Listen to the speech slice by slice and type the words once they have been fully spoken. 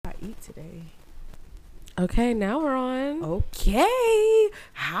today. Okay, now we're on. Okay.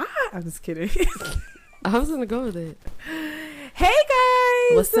 Hi. I'm just kidding. I was gonna go with it. Hey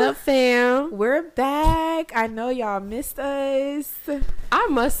guys. What's up, fam? We're back. I know y'all missed us. I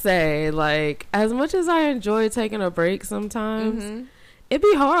must say, like, as much as I enjoy taking a break sometimes, it'd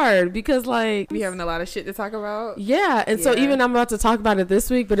be hard because, like, we having a lot of shit to talk about. Yeah, and so even I'm about to talk about it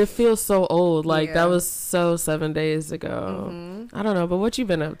this week, but it feels so old. Like, that was so 7 days ago. I don't know, but what you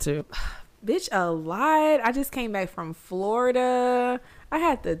been up to? Bitch, a lot. I just came back from Florida. I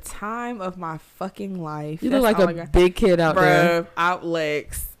had the time of my fucking life. You look like a big kid out there.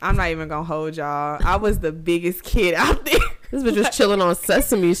 Outlex. I'm not even gonna hold y'all. I was the biggest kid out there. This bitch was chilling on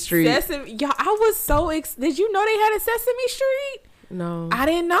Sesame Street. Y'all, I was so did you know they had a Sesame Street? No. I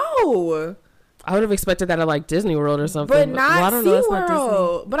didn't know. I would have expected that at like Disney World or something. But not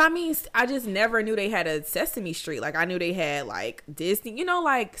SeaWorld. But I mean, I just never knew they had a Sesame Street. Like, I knew they had like Disney. You know,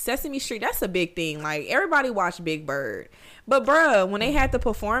 like Sesame Street, that's a big thing. Like, everybody watched Big Bird. But bruh, when they had the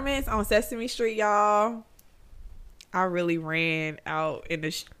performance on Sesame Street, y'all, I really ran out in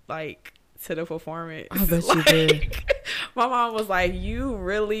the to the performance. I bet you did. My mom was like, "You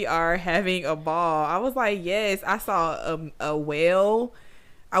really are having a ball." I was like, "Yes." I saw a whale.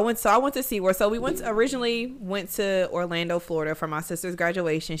 I went to SeaWorld. So we originally went to Orlando, Florida for my sister's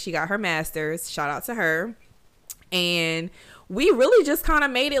graduation. She got her master's. Shout out to her. And we really just kind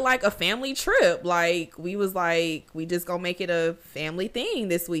of made it like a family trip. Like, we was like, we just gonna make it a family thing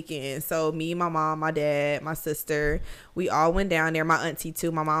this weekend. So me, my mom, my dad, my sister, we all went down there. My auntie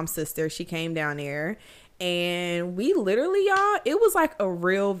too, my mom's sister, she came down there. And we literally, y'all, it was like a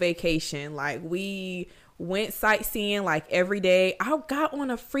real vacation. Like, we went sightseeing like every day. I got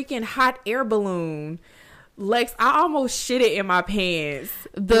on a freaking hot air balloon. Lex, I almost shit it in my pants.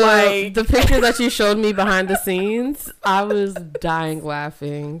 The picture that you showed me behind the scenes, I was dying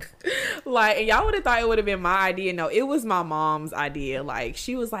laughing. Like, and y'all would have thought it would have been my idea. No, it was my mom's idea. Like,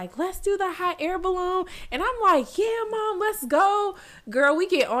 she was like, "Let's do the hot air balloon." And I'm like, "Yeah, mom, let's go." Girl, we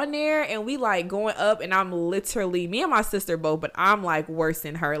get on there and we like going up, and I'm literally, me and my sister both, but I'm like worse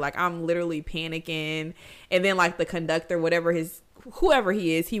than her. Like, I'm literally panicking. And then like the conductor, whoever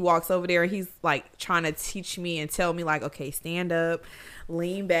he is, he walks over there and he's like trying to teach me and tell me like, "Okay, stand up,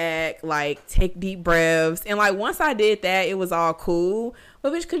 lean back, like take deep breaths." And like, once I did that, it was all cool.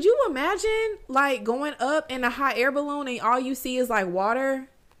 But bitch, could you imagine like going up in a hot air balloon and all you see is like water?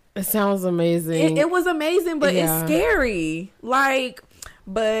 It sounds amazing. It was amazing, but it's scary. Like,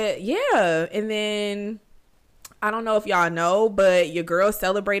 but yeah. And then I don't know if y'all know, but your girl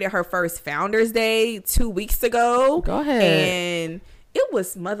celebrated her first Founders Day 2 weeks ago. Go ahead. And it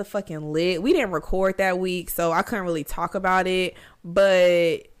was motherfucking lit. We didn't record that week, so I couldn't really talk about it.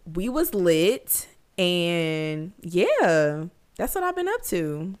 But we was lit. And yeah, that's what I've been up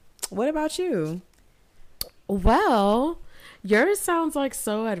to. What about you? Well, yours sounds like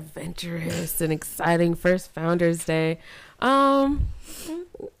so adventurous and exciting. First Founders Day.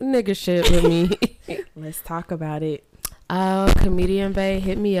 Nigga shit with me. Let's talk about it. Comedian Bay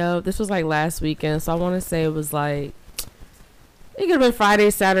hit me up. This was like last weekend, so I want to say it was like, it could have been Friday,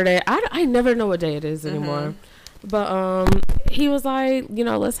 Saturday. I never know what day it is anymore. But he was like, you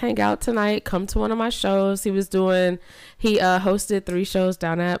know, let's hang out tonight. Come to one of my shows. He hosted 3 shows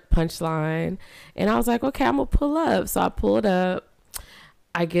down at Punchline, and I was like, okay, I'm gonna pull up. So I pulled up.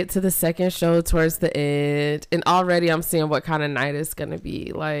 I get to the second show towards the end, and already I'm seeing what kind of night it's gonna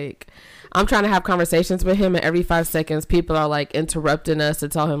be. Like, I'm trying to have conversations with him, and every 5 seconds people are like interrupting us to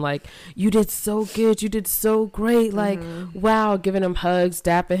tell him like, "You did so good, you did so great," like, wow, giving him hugs,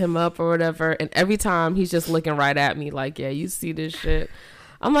 dapping him up or whatever. And every time he's just looking right at me like, "Yeah, you see this shit."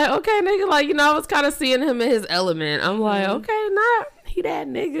 I'm like, okay, nigga, like, you know, I was kind of seeing him in his element. I'm like, okay, nah, he that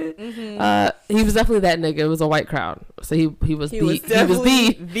nigga. He was definitely that nigga. It was a white crowd, so he was the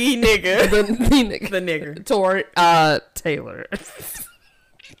nigga. The nigger. Taylor.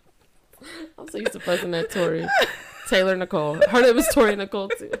 I'm so used to fucking that Tori. Taylor Nicole. Her name was Tori Nicole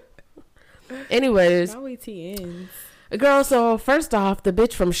too. Anyways. Girl, so first off, the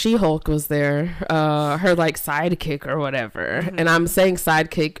bitch from She-Hulk was there. Her like sidekick or whatever. And I'm saying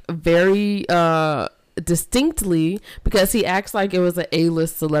sidekick very distinctly because he acts like it was an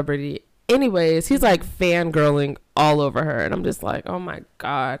A-list celebrity. Anyways, he's like fangirling all over her, and I'm just like, oh my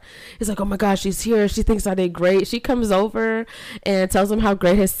god. He's like, oh my god, she's here, she thinks I did great. She comes over and tells him how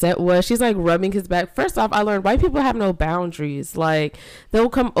great his set was. She's like rubbing his back. First off, I learned white people have no boundaries. Like, they'll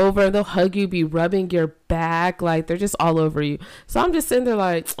come over and they'll hug you, be rubbing your back, like they're just all over you. So I'm just sitting there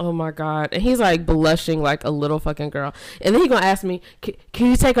like, oh my god. And he's like blushing like a little fucking girl, and then he gonna ask me,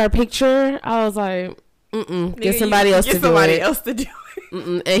 can you take our picture? I was like, Get somebody else to do it. else to do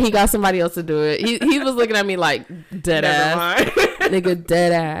it. And he got somebody else to do it. He was looking at me like dead ass. Nigga,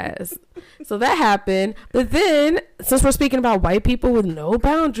 dead ass. So that happened. But then, since we're speaking about white people with no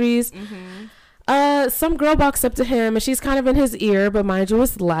boundaries, some girl walks up to him and she's kind of in his ear, but mind you,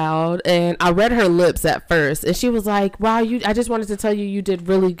 it's loud. And I read her lips at first, and she was like, "Wow, I just wanted to tell you you did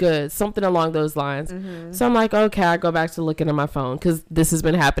really good," something along those lines. So I'm like, okay, I go back to looking at my phone because this has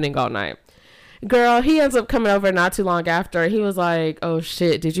been happening all night. Girl, he ends up coming over not too long after. He was like, "Oh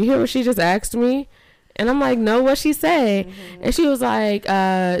shit, did you hear what she just asked me?" And I'm like, "No, what'd she say?" And she was like,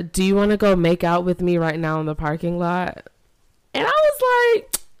 "Do you want to go make out with me right now in the parking lot?" And I was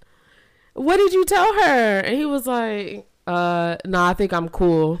like, "What did you tell her?" And he was like, "No, I think I'm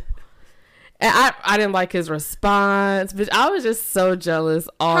cool." And I didn't like his response, but I was just so jealous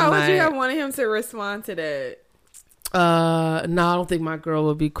all night. How would you have wanted him to respond to that? No, I don't think my girl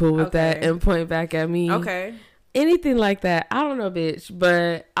would be cool with that and point back at me. Okay. Anything like that. I don't know, bitch.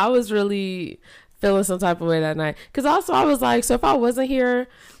 But I was really feeling some type of way that night. Because also I was like, so if I wasn't here,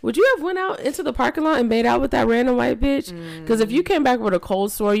 would you have went out into the parking lot and made out with that random white bitch? Because if you came back with a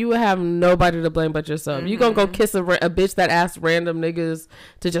cold sore, you would have nobody to blame but yourself. You gonna go kiss a bitch that asked random niggas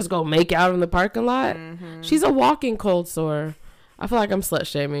to just go make out in the parking lot? She's a walking cold sore. I feel like I'm slut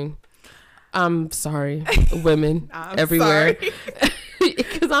shaming. I'm sorry, women everywhere,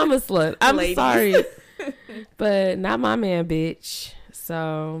 because I'm a slut. I'm Ladies. sorry, but not my man, bitch.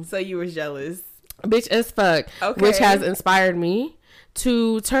 So you were jealous, bitch as fuck, which has inspired me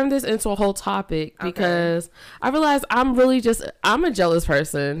to turn this into a whole topic because I realized I'm a jealous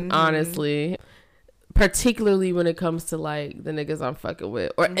person, honestly. Particularly when it comes to like the niggas I'm fucking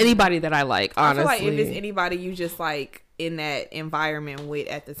with or anybody that I like, honestly. I feel like if it's anybody you just like in that environment with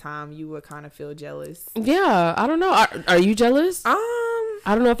at the time, you would kind of feel jealous. Yeah, I don't know. Are you jealous? I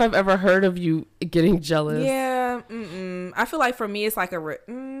don't know if I've ever heard of you getting jealous. Yeah, I feel like for me it's like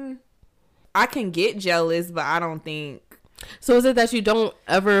I can get jealous, but I don't think. So is it that you don't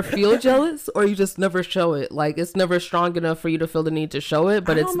ever feel jealous, or you just never show it? Like it's never strong enough for you to feel the need to show it,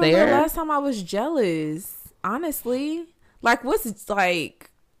 but it's there. The last time I was jealous, honestly, like what's like.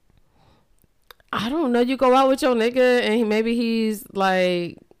 I don't know. You go out with your nigga and maybe he's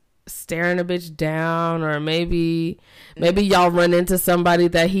like staring a bitch down, or maybe y'all run into somebody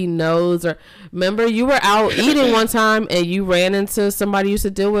that he knows. Or remember you were out eating one time and you ran into somebody you used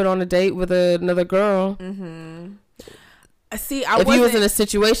to deal with on a date with another girl. See, if you was in a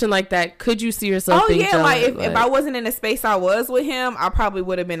situation like that, could you see yourself being jealous? Like if I wasn't in the space I was with him, I probably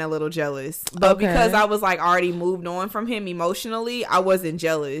would have been a little jealous. But because I was like already moved on from him emotionally, I wasn't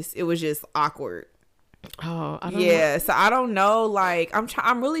jealous. It was just awkward. Oh, I don't know. So I don't know. Like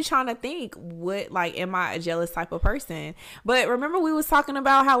I'm really trying to think what like am I a jealous type of person? But remember we was talking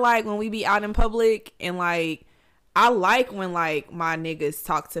about how like when we be out in public and like I like when like my niggas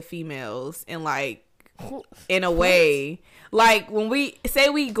talk to females and like in a way. Like when we say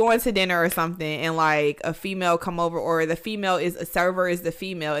we going to dinner or something and like a female come over or the female is a server is the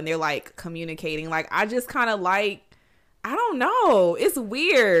female and they're like communicating, like I just kind of like, I don't know, it's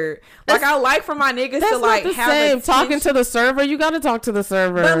weird. Like I like for my niggas to like not the have same. Talking to the server, you gotta talk to the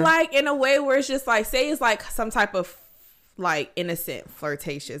server, but like in a way where it's just like say it's like some type of like innocent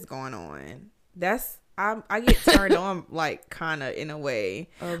flirtatious going on. That's I get turned on like kind of in a way,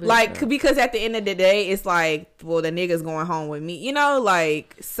 like because at the end of the day it's like, well, the nigga's going home with me, you know,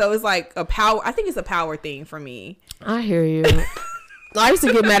 like so it's like a power. I think it's a power thing for me. I hear you. I used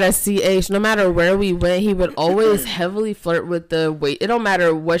to get mad at CH. No matter where we went, he would always heavily flirt with the wait. It don't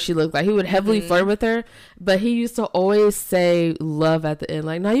matter what she looked like. He would heavily flirt with her, but he used to always say love at the end.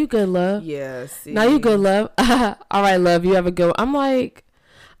 Like, "Now you good, love." Yes. Now you good, love. All right, love. You have a good one. I'm like,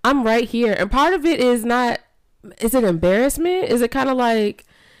 I'm right here. And part of it is it embarrassment? Is it kind of like,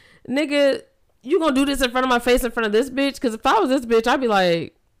 nigga, you gonna do this in front of my face in front of this bitch? Because if I was this bitch, I'd be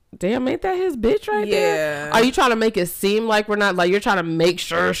like, damn, ain't that his bitch right there? Are you trying to make it seem like we're not, like you're trying to make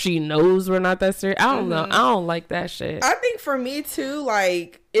sure she knows we're not that serious? I don't know. I don't like that shit. I think for me too,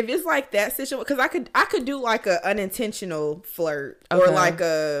 like if it's like that situation, because I could do like a unintentional flirt or like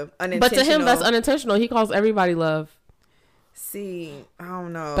a unintentional. But to him, that's unintentional. He calls everybody love. See, I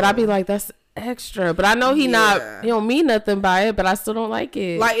don't know. But I'd be like, that's extra. But I know he don't mean nothing by it, but I still don't like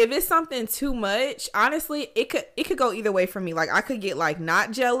it. Like if it's something too much, honestly, it could go either way for me. Like I could get like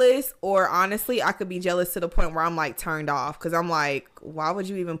not jealous, or honestly I could be jealous to the point where I'm like turned off, because I'm like, why would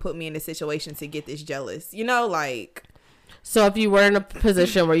you even put me in a situation to get this jealous, you know? Like, so if you were in a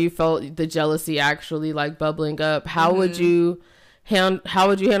position where you felt the jealousy actually like bubbling up, how would you handle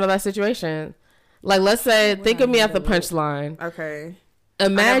that situation? Like, let's say, think of me at the punchline. Okay.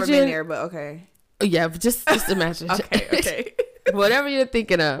 Imagine. I've never been there, but okay. Yeah, but just imagine. Okay. Whatever you're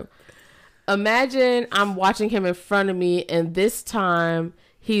thinking of. Imagine I'm watching him in front of me, and this time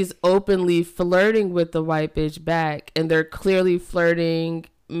he's openly flirting with the white bitch back, and they're clearly flirting,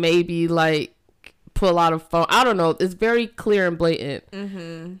 maybe like pull out a phone. I don't know. It's very clear and blatant.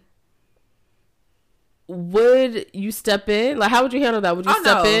 Mm-hmm. Would you step in? Like, how would you handle that? Would you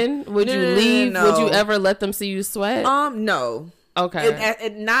step in? Would you leave? No. Would you ever let them see you sweat? No.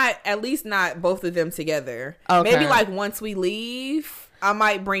 Okay. Not at least not both of them together. Okay. Maybe like once we leave, I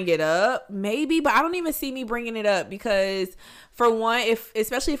might bring it up, maybe, but I don't even see me bringing it up because, for one,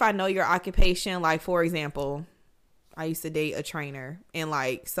 especially if I know your occupation, like for example, I used to date a trainer, and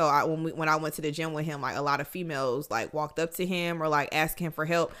like so when I went to the gym with him, like a lot of females like walked up to him or like asking him for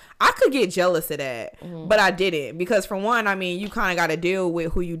help. I could get jealous of that, but I didn't, because for one, I mean, you kind of got to deal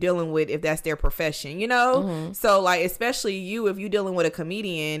with who you dealing with if that's their profession, you know. Mm-hmm. So like, especially if you dealing with a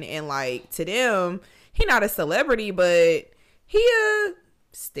comedian, and like to them, he not a celebrity, but he a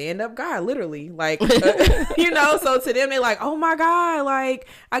stand-up guy, literally, like you know. So to them, they like, oh my god, like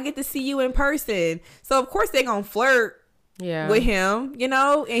I get to see you in person. So of course they gonna flirt with him, you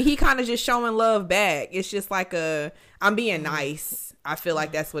know, and he kind of just showing love back. It's just like I'm being nice. I feel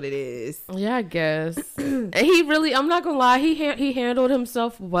like that's what it is. Yeah, I guess. And he really, I'm not gonna lie, he handled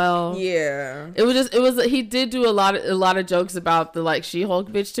himself well. Yeah, he did do a lot of jokes about the like She-Hulk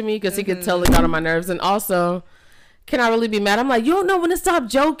bitch to me, because he could tell it got on my nerves. And also, can I really be mad? I'm like, you don't know when to stop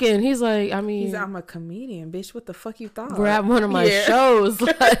joking. He's like, I'm a comedian, bitch. What the fuck you thought? We're at one of my shows.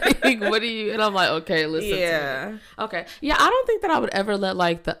 Like, what do you? And I'm like, okay, listen to me. Okay. Yeah, I don't think that I would ever let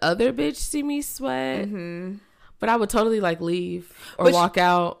like the other bitch see me sweat. Mm-hmm. But I would totally like leave or walk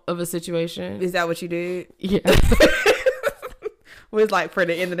out of a situation. Is that what you did? Yeah. Was like for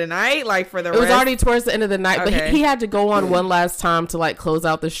the end of the night, like for the rest? It was already towards the end of the night, but he had to go on one last time to like close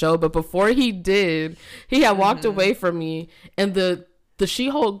out the show. But before he did, he had walked away from me, and the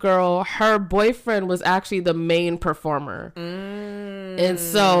She-Hulk girl, her boyfriend was actually the main performer. And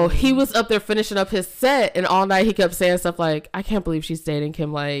so he was up there finishing up his set, and all night he kept saying stuff like, I can't believe she's dating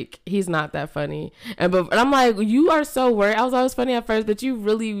him, like he's not that funny. And I'm like, you are so worried. I was always funny at first, but you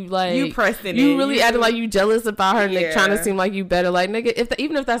really like, you pressed it. You really acted like you jealous about her, and like, trying to seem like you better. Like, nigga,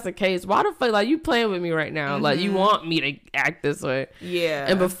 even if that's the case, why the fuck, like, you playing with me right now? Like, you want me to act this way? Yeah.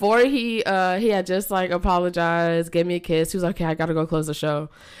 And before he had just like apologized, gave me a kiss. He was like, okay, I gotta go close the show.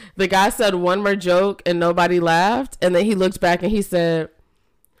 The guy said one more joke and nobody laughed, and then he looked back and he said,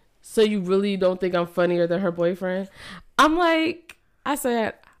 so you really don't think I'm funnier than her boyfriend? I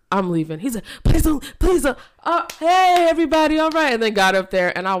said, I'm leaving. He said, please don't. Oh, hey, everybody, all right. And then got up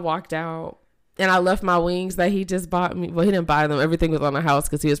there, and I walked out. And I left my wings that he just bought me. Well, he didn't buy them. Everything was on the house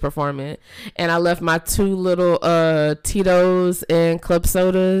because he was performing. And I left my 2 little Tito's and club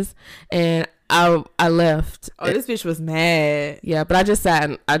sodas, and I left. Oh, this bitch was mad. Yeah, but I just sat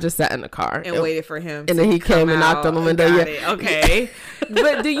in the car and waited for him. And then he came and knocked on the window. Okay.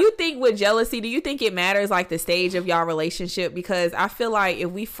 But do you think with jealousy, do you think it matters like the stage of y'all relationship? Because I feel like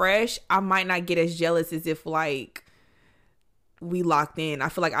if we fresh, I might not get as jealous as if like we locked in. I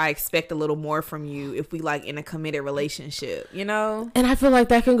feel like I expect a little more from you if we like in a committed relationship, you know? And I feel like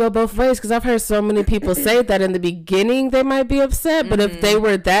that can go both ways, because I've heard so many people say that in the beginning they might be upset, but if they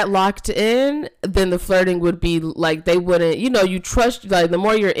were that locked in, then the flirting would be like, they wouldn't, you know, you trust, like the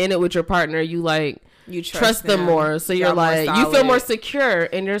more you're in it with your partner, you like, you trust them more. So you're like, you feel more secure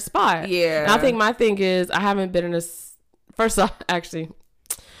in your spot. Yeah. And I think my thing is, I haven't been in a, first off, actually,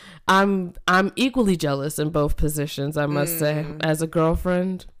 I'm equally jealous in both positions, I must say, as a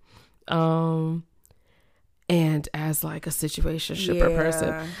girlfriend, and as like a situationshipper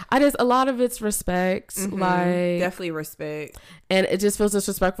person. I just, a lot of it's respect, like definitely respect, and it just feels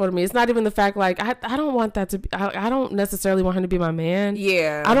disrespectful to me. It's not even the fact like I don't want that to be, I don't necessarily want him to be my man.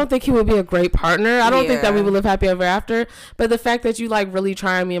 I don't think he would be a great partner. I don't think that we would live happy ever after, but the fact that you like really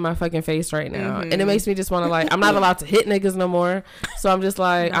trying me in my fucking face right now, and it makes me just want to like, I'm not allowed to hit niggas no more, so I'm just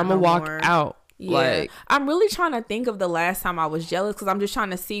like, I'm gonna walk out. Yeah, like, I'm really trying to think of the last time I was jealous, because I'm just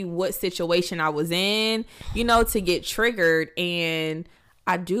trying to see what situation I was in, you know, to get triggered. And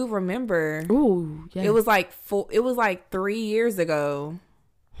I do remember, it was like 3 years ago.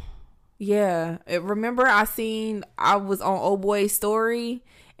 Yeah, remember I was on Old Boy's story,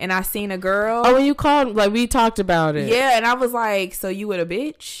 and I seen a girl. Oh, when you called, like we talked about it. Yeah, and I was like, so you with a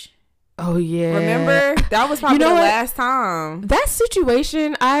bitch? Oh yeah, remember that was probably the last time. That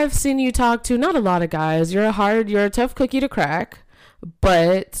situation, I've seen you talk to not a lot of guys. You're a tough cookie to crack,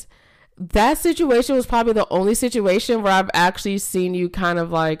 but that situation was probably the only situation where I've actually seen you kind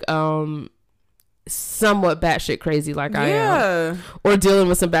of like somewhat batshit crazy like I Yeah. am, or dealing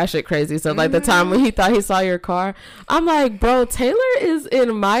with some batshit crazy. So like the time when he thought he saw your car, I'm like, bro, Taylor is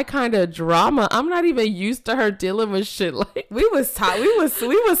in my kind of drama. I'm not even used to her dealing with shit like We was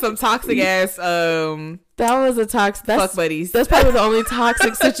some toxic ass that was a toxic fuck buddies. That's probably the only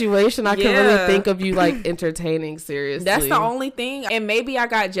toxic situation I can really Yeah. think of you like entertaining seriously. That's the only thing. And maybe I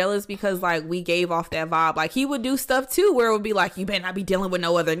got jealous because like we gave off that vibe. Like he would do stuff too where it would be like, you better not be dealing with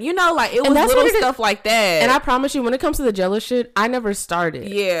no other, you know, like it was that's little what it is. stuff like that. And I promise you, when it comes to the jealous shit, I never started.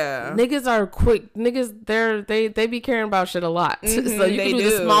 yeah. Niggas are quick. Niggas, they be caring about shit a lot. So you they can do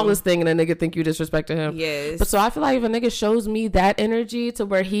the do. smallest thing and a nigga think you disrespecting him. Yes. But so I feel like if a nigga shows me that energy to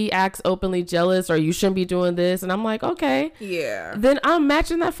where he acts openly jealous or you shouldn't be doing this, and I'm like, okay, yeah. then I'm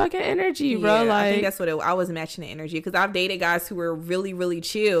matching that fucking energy, bro. Yeah, Like, I think that's what I was matching the energy because I've dated guys who were really, really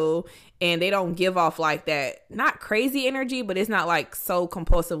chill and they don't give off like that, not crazy energy, but it's not like so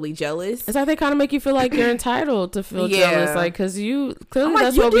compulsively jealous. it's like they kind of make you feel like you're entitled to feel Yeah. jealous, like, because you clearly I'm like,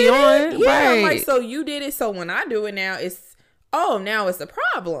 that's you what we did on, it? Yeah, right? I'm like, so you did it. So when I do it now, now it's a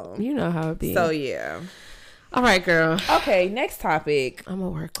problem. You know how it be. So yeah. All right, girl. Okay, next topic. I'm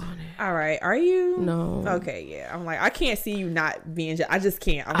gonna work on it. All right, are you? No. Okay, yeah. I'm like, I can't see you not being. I just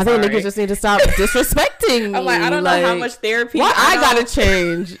can't. I think niggas just need to stop disrespecting me. I'm like, I don't know how much therapy. Why I know. gotta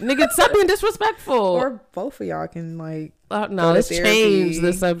change, nigga? Stop being disrespectful. Or both of y'all can like. No, go to let's therapy. change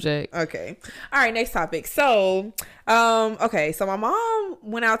the subject. Okay. All right, next topic. So, okay, so my mom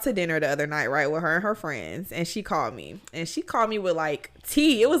went out to dinner the other night, right, with her and her friends, and she called me. And she called me with like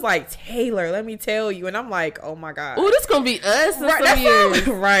tea. It was like, Taylor, let me tell you. And I'm like, oh my God. Oh, this gonna be us in Right, some that's years.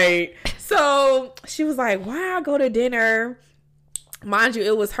 right. So she was like, why I go to dinner? Mind you,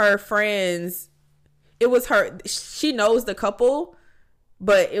 it was her friends. It was her. She knows the couple,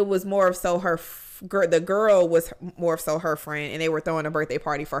 but it was more of so her the girl was more of so her friend, and they were throwing a birthday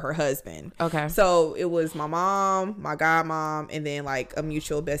party for her husband. Okay. So it was my mom, my godmom, and then like a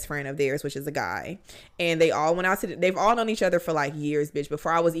mutual best friend of theirs, which is a guy. And they all went out to, they've all known each other for like years, bitch,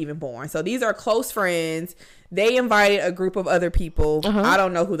 before I was even born. So these are close friends. They invited a group of other people. I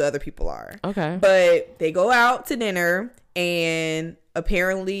don't know who the other people are. Okay. But they go out to dinner, and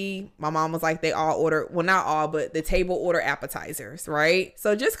apparently my mom was like, they all order, well, not all, but the table order appetizers, right?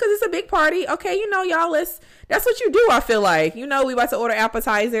 So just because it's a big party, okay, you know, y'all, that's what you do. I feel like, you know, we about to order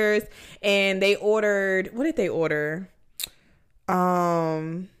appetizers, and they ordered, what did they order?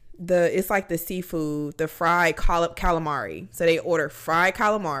 It's like the seafood, the fried calamari. So they ordered fried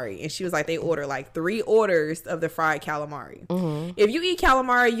calamari, and she was like, they order like 3 orders of the fried calamari. If you eat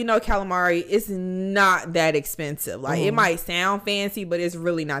calamari, you know calamari is not that expensive. Like it might sound fancy, but it's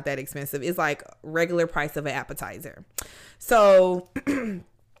really not that expensive. It's like regular price of an appetizer. So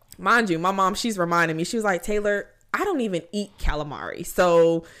mind you, my mom, she's reminding me, she was like, Taylor, I don't even eat calamari,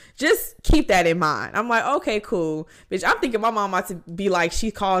 so just keep that in mind. I'm like, okay, cool. Bitch, I'm thinking my mom about to be like,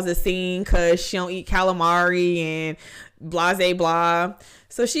 she caused a scene because she don't eat calamari and blah, blah, blah.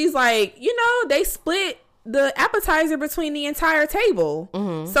 So she's like, you know, they split the appetizer between the entire table.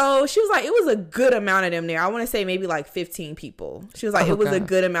 So she was like, it was a good amount of them there. I want to say maybe like 15 people. She was like, it was a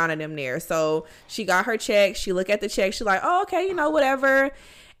good amount of them there. So she got her check. She looked at the check. She's like, oh, okay, you know, whatever.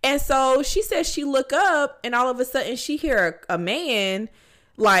 And so she says she look up, and all of a sudden she hear a man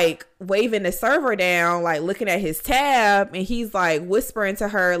like waving the server down, like looking at his tab, and he's like whispering to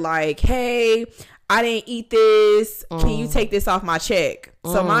her like, hey, I didn't eat this. Can you take this off my check?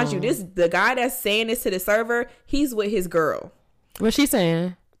 So mind you, the guy that's saying this to the server, he's with his girl. What's she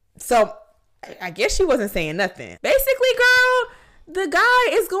saying? So I guess she wasn't saying nothing. Basically, girl, the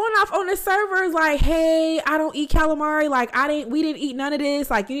guy is going off on the server like, hey, I don't eat calamari. Like we didn't eat none of this.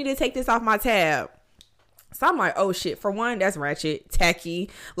 Like you need to take this off my tab. So I'm like, oh shit. For one, that's ratchet, tacky,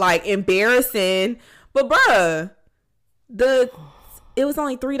 like embarrassing. But bruh, it was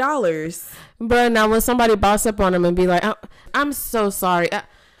only $3. Bruh, now when somebody boss up on him and be like, I'm so sorry.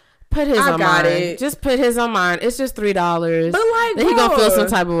 Put his on mine. It. Just put his on mine. It's just $3. But like, then he gonna feel some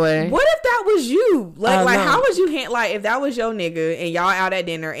type of way. What if that was you? Like no. how would you like if that was your nigga and y'all out at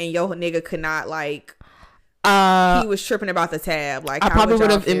dinner and your nigga could not like he was tripping about the tab? Like I probably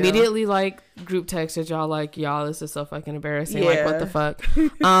would have feel? immediately like group texted y'all like, y'all, this is so fucking embarrassing. Like what the fuck?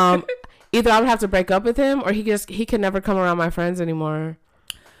 Either I would have to break up with him, or he can never come around my friends anymore.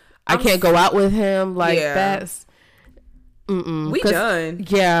 I can't go out with him. Like that's. We done.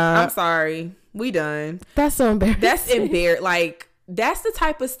 Yeah. I'm sorry. We done. That's so embarrassing. That's embarrassing. Like, that's the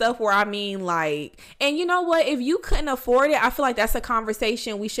type of stuff where I mean, like, and you know what? If you couldn't afford it, I feel like that's a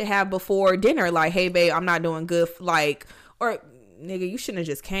conversation we should have before dinner. Like, hey, babe, I'm not doing good. Like, or nigga, you shouldn't have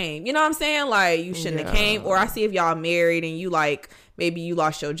just came. You know what I'm saying? Like, you shouldn't have came. Or I see if y'all married and you like, maybe you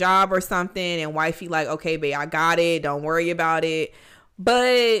lost your job or something, and wifey like, okay, babe, I got it. Don't worry about it.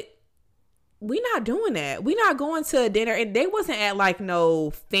 But we not doing that. We not going to a dinner, and they wasn't at like no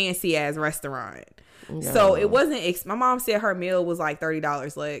fancy ass restaurant. No. So it wasn't. My mom said her meal was like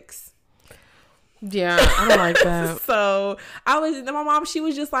 $30 Lex. Yeah, I don't like that. So my mom, she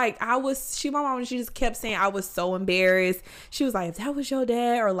was just like, she just kept saying I was so embarrassed. She was like, if that was your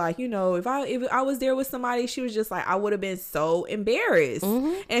dad, or like, you know, if I was there with somebody, she was just like, I would have been so embarrassed.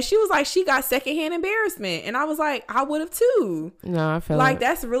 Mm-hmm. And she was like, she got secondhand embarrassment. And I was like, I would have too. No, I feel like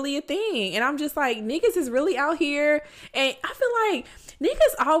that's really a thing. And I'm just like, niggas is really out here. And I feel like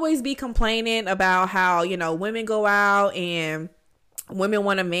niggas always be complaining about how, you know, women go out and women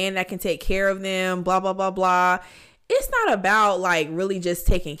want a man that can take care of them, blah, blah, blah, blah. It's not about like really just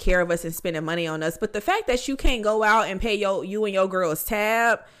taking care of us and spending money on us. But the fact that you can't go out and pay you and your girl's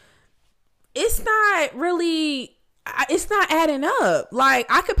tab, it's not really, it's not adding up. Like,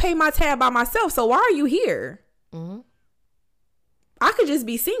 I could pay my tab by myself. So why are you here? Mm-hmm. I could just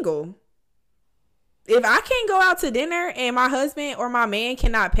be single. If I can't go out to dinner and my husband or my man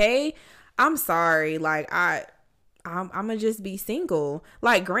cannot pay, I'm sorry. Like, I'm gonna just be single.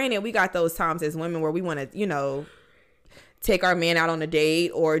 Like, granted, we got those times as women where we want to, you know, take our man out on a date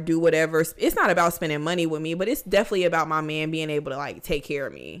or do whatever. It's not about spending money with me, but it's definitely about my man being able to like take care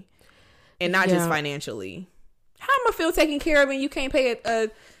of me, and not just financially. How am I feel taken care of and you can't pay a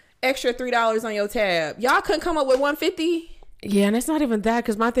extra $3 on your tab? Y'all couldn't come up with $150? Yeah, and it's not even that,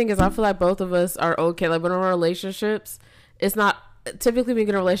 because my thing is, I feel like both of us are okay. Like, when we're in relationships, it's not typically when you get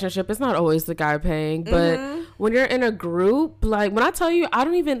in a relationship, it's not always the guy paying, but when you're in a group, like when I tell you, I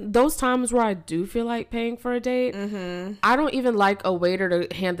don't even, those times where I do feel like paying for a date, I don't even like a waiter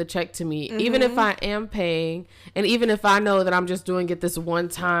to hand the check to me, even if I am paying, and even if I know that I'm just doing it this one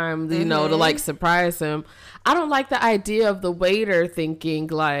time, you know, to like surprise him. I don't like the idea of the waiter thinking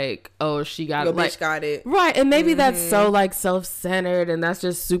like, oh, she got it, like, bitch got it, right? And maybe that's so like self-centered and that's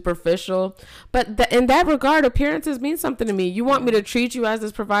just superficial, but in that regard, appearances mean something to me. You want me to treat you as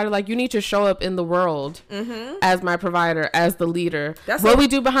this provider, like you need to show up in the world as my provider, as the leader. That's what we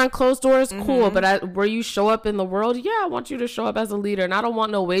do behind closed doors, cool, but where you show up in the world, I want you to show up as a leader, and I don't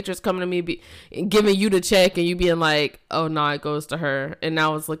want no waitress coming to me giving you the check and you being like, oh no, it goes to her, and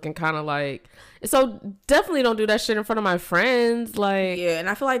now it's looking kind of like. So definitely don't do that shit in front of my friends. Like, yeah, and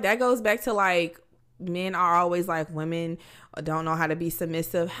I feel like that goes back to like, men are always like, women don't know how to be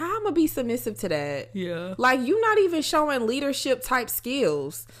submissive. How I'm gonna be submissive to that? Yeah, like, you not even showing leadership type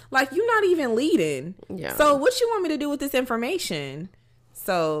skills. Like, you not even leading. Yeah. So what you want me to do with this information?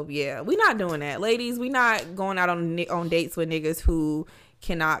 So yeah, we not doing that, ladies. We not going out on dates with niggas who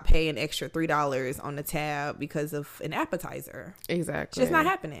cannot pay an extra $3 on the tab because of an appetizer. Exactly. It's just not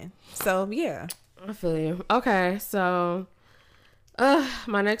happening. So yeah, I feel you. Okay, so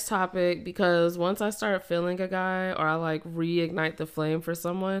my next topic, because once I start feeling a guy or I like reignite the flame for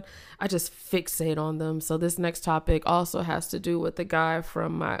someone, I just fixate on them. So this next topic also has to do with the guy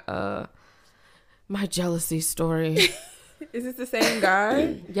from my jealousy story. Is this the same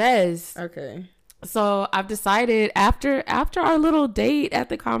guy? Yes. Okay. So I've decided after our little date at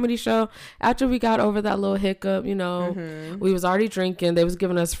the comedy show, after we got over that little hiccup, you know, we was already drinking. They was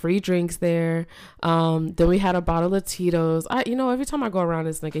giving us free drinks there. Then we had a bottle of Tito's. Every time I go around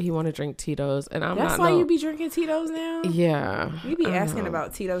this nigga, he want to drink Tito's, and I'm That's not. Why you be drinking Tito's now? Yeah, you be asking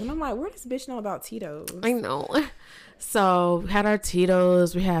about Tito's, and I'm like, where does bitch know about Tito's? I know. So we had our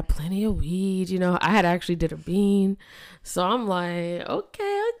Tito's. We had plenty of weed. You know, I had actually did a bean. So I'm like,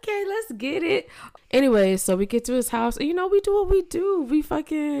 okay, let's get it. Anyway, so we get to his house. And, you know, we do what we do. We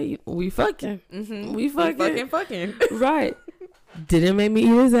fucking. Right. Didn't make me eat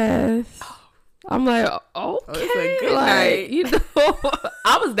his ass. I'm like, okay. Oh, it's a good night. You know,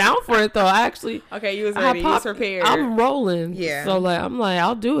 I was down for it though. Okay, you was ready. You was prepared. I'm rolling. Yeah. So like, I'm like,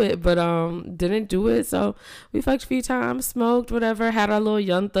 I'll do it, but didn't do it. So we fucked a few times, smoked, whatever. Had our little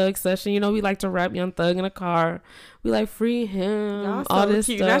Young Thug session. You know, we like to rap Young Thug in a car. We like free him. Y'all all so this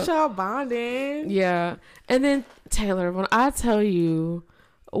cute. stuff. That's y'all bonding. Yeah. And then Taylor, when I tell you,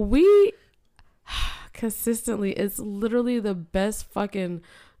 we consistently, it's literally the best fucking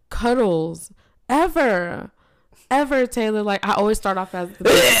cuddles ever, Taylor. Like, I always start off as the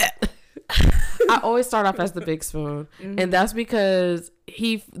big spoon, and that's because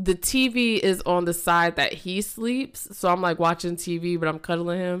the TV is on the side that he sleeps, so I'm like watching TV, but I'm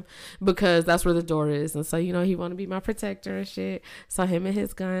cuddling him because that's where the door is, and so you know he want to be my protector and shit. So him and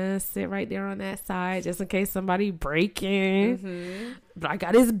his gun sit right there on that side just in case somebody break in, but I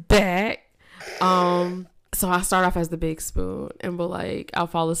got his back. So I start off as the big spoon, and but like I'll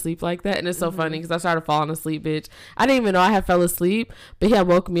fall asleep like that, and it's so funny because I started falling asleep, bitch. I didn't even know I had fell asleep, but he had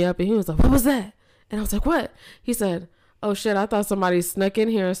woke me up, and he was like, "What was that?" And I was like, "What?" He said, "Oh shit, I thought somebody snuck in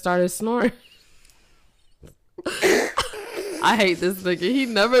here and started snoring." I hate this nigga. He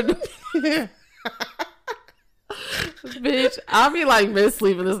never. Bitch, I'll be like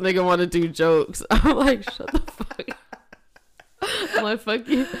mid-sleep and this nigga want to do jokes. I'm like, shut the fuck up. I'm like, fuck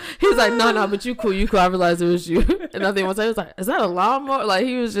you. He's like, no, but you cool. I realized it was you. And I think one time he was like, is that a lawnmower? Like,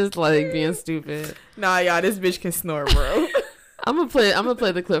 he was just like being stupid. Nah, y'all, this bitch can snore, bro. I'm gonna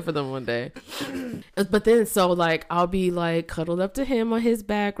play the clip for them one day. But then, so like, I'll be like cuddled up to him on his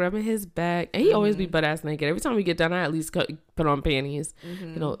back, rubbing his back, and he always be butt ass naked. Every time we get done, I at least put on panties,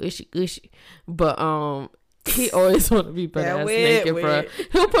 you know, ushy. But he always want to be butt ass naked, bro.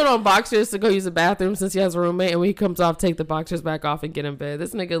 He'll put on boxers to go use the bathroom since he has a roommate, and when he comes off, take the boxers back off and get in bed.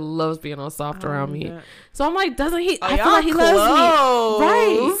 This nigga loves being on soft around me. So I'm like, doesn't he? I feel like he loves me,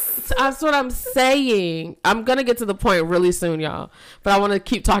 right? So that's what I'm saying. I'm gonna get to the point really soon, y'all, but I want to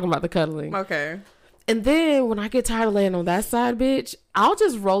keep talking about the cuddling. Okay. And then when I get tired of laying on that side, bitch, I'll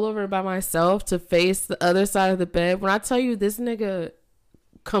just roll over by myself to face the other side of the bed. When I tell you this nigga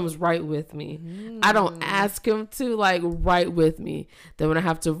comes right with me. I don't ask him to, like, right with me. Then when I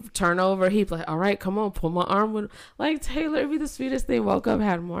have to turn over, he's like, all right, come on, pull my arm with, like, Taylor, it'd be the sweetest thing. Woke up,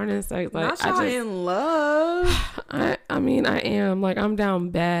 had morning sex. Like, not y'all in love. I mean, I am. Like, I'm down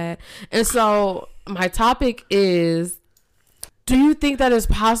bad. And so my topic is, do you think that it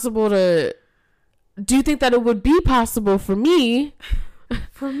would be possible for me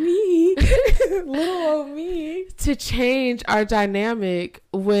little old me, to change our dynamic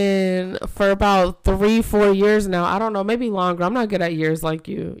when for about 3-4 years now, I don't know, maybe longer. I'm not good at years like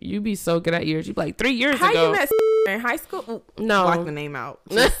you. You be so good at years. You be like 3 years ago. How you met in high school? No. Block the name out.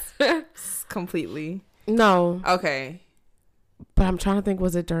 Completely. No. Okay. But I'm trying to think,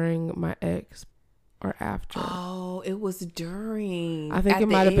 was it during my ex or after? Oh, it was during. I think it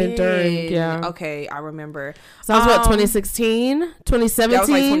might have been during. Yeah. Okay, I remember. So that was what, 2016, 2017. That was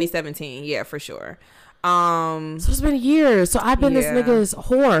like 2017. Yeah, for sure. So it's been years. So I've been this nigga's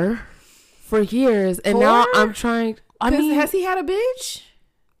whore for years, and now I'm trying. I mean, has he had a bitch?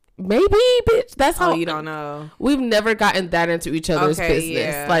 Maybe, bitch. That's how. Oh, you don't know. We've never gotten that into each other's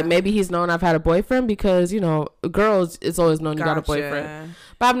business. Yeah. Like, maybe he's known I've had a boyfriend because, you know, girls, it's always known you got a boyfriend.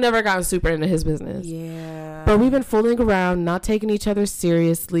 But I've never gotten super into his business. Yeah. But we've been fooling around, not taking each other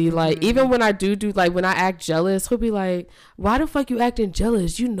seriously. Like, even when I do, like, when I act jealous, he'll be like, why the fuck you acting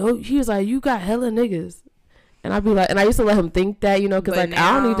jealous? You know, he was like, you got hella niggas. And I'd be like, and I used to let him think that, you know, because, like,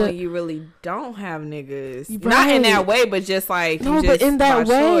 I don't need to. You really don't have niggas. Right. Not in that way, but just like. No, but in that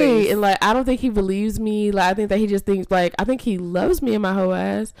way. And, like, I don't think he believes me. Like, I think that he just thinks, like, I think he loves me and my whole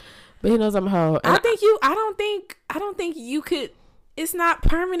ass, but he knows I'm a hoe. And I don't think you could. It's not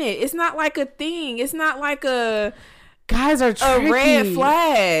permanent. It's not like a thing. It's not like a. Guys are tricky. A red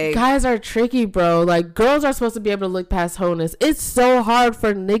flag. Guys are tricky, bro. Like, girls are supposed to be able to look past wholeness. It's so hard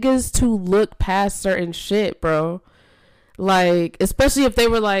for niggas to look past certain shit, bro. Like, especially if they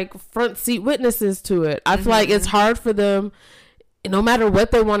were, like, front seat witnesses to it. I feel like it's hard for them. No matter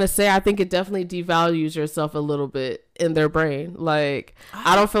what they want to say, I think it definitely devalues yourself a little bit in their brain. Like,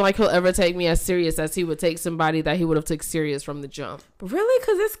 I don't feel like he'll ever take me as serious as he would take somebody that he would have took serious from the jump. Really?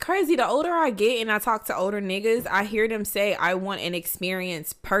 Because it's crazy. The older I get and I talk to older niggas, I hear them say, I want an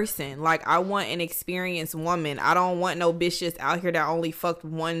experienced person. Like, I want an experienced woman. I don't want no bitch just out here that only fucked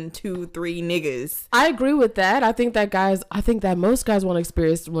 1, 2, 3 niggas. I agree with that. I think that most guys want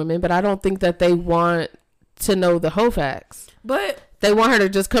experienced women, but I don't think that they want to know the whole facts. But they want her to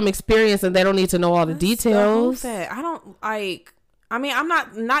just come experience, and they don't need to know all the details. I don't like. I mean, I'm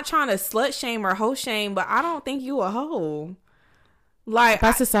not trying to slut shame or hoe shame, but I don't think you a hoe. Like,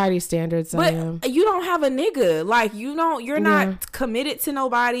 by society standards, but you don't have a nigga. Like, you're not committed to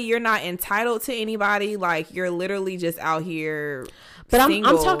nobody. You're not entitled to anybody. Like, you're literally just out here. But I'm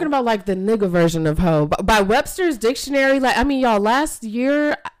talking about, like, the nigga version of hoe. By Webster's dictionary, like, I mean, y'all, last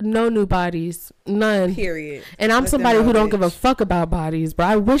year, no new bodies. None. Period. And I'm somebody who don't give a fuck about bodies, bro.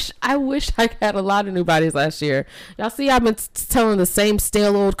 I wish I had a lot of new bodies last year. Y'all see, I've been telling the same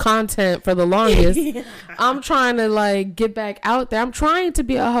stale old content for the longest. I'm trying to, like, get back out there. I'm trying to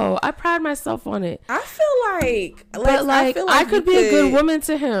be a hoe. I pride myself on it. I feel like I could be a good woman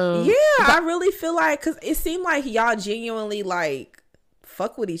to him. Yeah, I really feel like, because it seemed like y'all genuinely, like,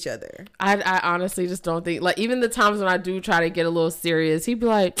 fuck with each other. I honestly just don't think, like, even the times when I do try to get a little serious, he'd be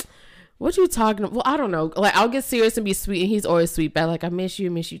like, What you talking about? Well, I don't know. Like, I'll get serious and be sweet, and he's always sweet back. Like, I miss you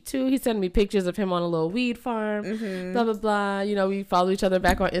too. He's sending me pictures of him on a little weed farm, blah, blah, blah. You know, we follow each other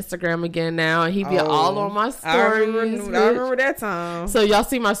back on Instagram again now, and he be all on my stories. I remember that time. So, y'all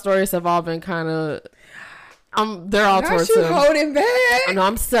see my stories have all been kind of, they're all towards you him. Holding back?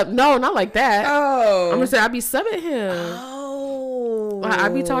 No, no, not like that. Oh. I'm going to say, I be subbing him. Oh. I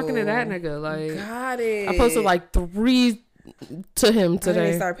be talking to that nigga. Like, got it. I posted like 3 to him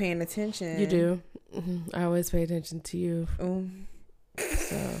today. I start paying attention. You do. I always pay attention to you.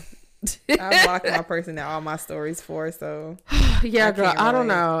 So. I blocked my person that all my stories for, so yeah, girl, I don't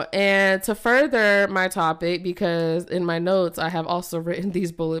know. And to further my topic, because in my notes I have also written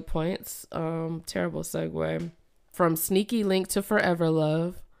these bullet points. Terrible segue from sneaky link to forever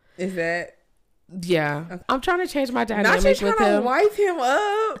love. Is that? Yeah, okay. I'm trying to change my dynamic with him. Not trying to wipe him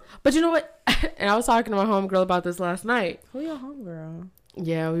up. But you know what? And I was talking to my homegirl about this last night. Who your homegirl?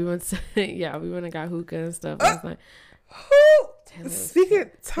 Yeah, we went and got hookah and stuff last night.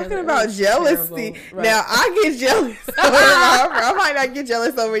 Talking about jealousy. Right. Now I get jealous. I might not get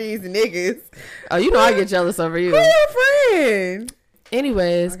jealous over these niggas. Oh, you know I get jealous over you. Who's your friend?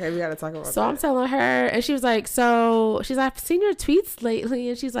 Anyways, okay, we gotta talk about. So that. I'm telling her, and she was like, "So she's like, I've seen your tweets lately,"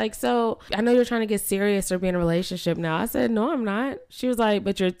 and she's like, "So I know you're trying to get serious or be in a relationship now." I said, "No, I'm not." She was like,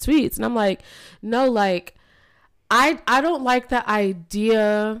 "But your tweets," and I'm like, "No, like, I don't like the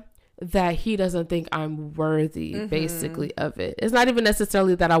idea that he doesn't think I'm worthy, basically, of it. It's not even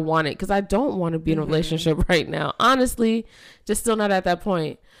necessarily that I want it, because I don't want to be in a relationship right now. Honestly, just still not at that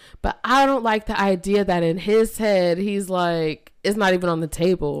point. But I don't like the idea that in his head, he's like, it's not even on the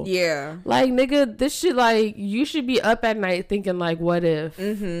table. Yeah. Like, nigga, this shit, like, you should be up at night thinking, like, what if?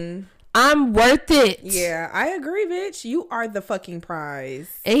 I'm worth it. Yeah, I agree, bitch. You are the fucking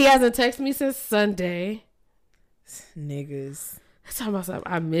prize. And he hasn't texted me since Sunday. Niggas. Talking about something.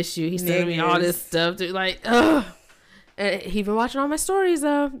 I miss you. He's sending me all this stuff, dude. Like, ugh. And he been watching all my stories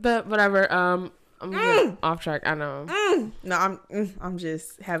though. But whatever. I'm getting off track. I know. No, I'm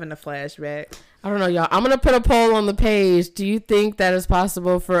just having a flashback. I don't know, y'all. I'm gonna put a poll on the page. Do you think that it's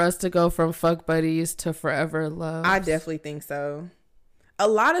possible for us to go from fuck buddies to forever love? I definitely think so. A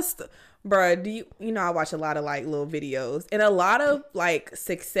lot of bruh, you know I watch a lot of like little videos, and a lot of like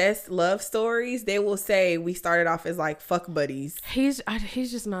success love stories, they will say we started off as like fuck buddies. He's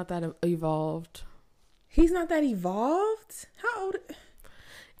just not that evolved. He's not that evolved? How old?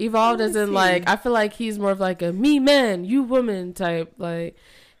 Evolved as in like, I feel like he's more of like a me man, you woman type. Like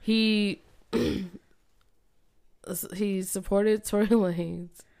he supported Tory Lanez.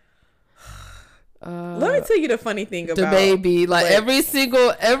 Let me tell you the funny thing about the baby. Like every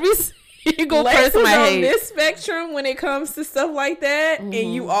single person I hate. On this spectrum when it comes to stuff like that, and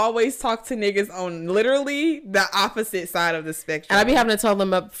you always talk to niggas on literally the opposite side of the spectrum. And I be having to tell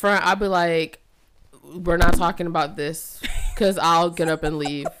them up front. I'll be like, we're not talking about this, because I'll get up and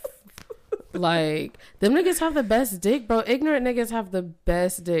leave. Like, them niggas have the best dick, bro. Ignorant niggas have the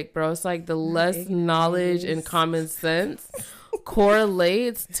best dick, bro. It's like the less knowledge and common sense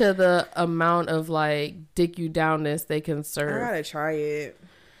correlates to the amount of like dick you downness they can serve. I gotta try it.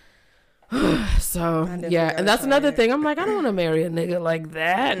 So yeah, and that's another thing. I'm like, I don't want to marry a nigga like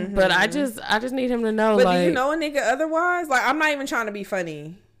that, but I just need him to know. But like, do you know a nigga otherwise? Like, I'm not even trying to be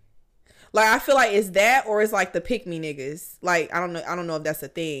funny. Like, I feel like it's that, or it's like the pick me niggas. Like, I don't know if that's a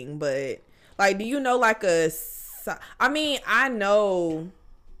thing, but like, do you know like I mean, I know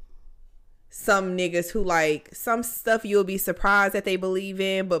some niggas who like some stuff you'll be surprised that they believe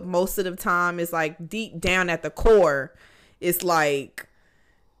in, but most of the time it's like deep down at the core, it's like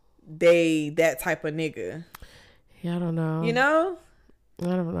they that type of nigga. Yeah, I don't know. You know? I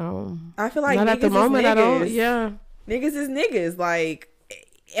don't know. I feel like not niggas at the moment. Is niggas. I don't. Yeah, niggas is niggas. Like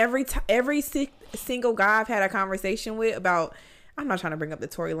every single guy I've had a conversation with about. I'm not trying to bring up the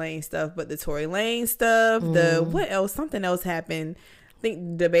Tory Lanez stuff, but the Tory Lanez stuff. The what else? Something else happened. I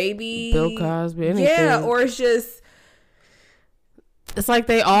think the baby, Bill Cosby. Anything. Yeah, or it's just. It's like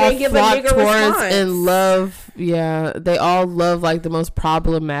they all flock towards and love. Yeah, they all love like the most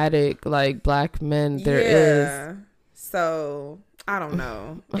problematic like black men there is. So I don't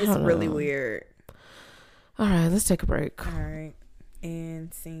know. It's really weird. All right, let's take a break. All right,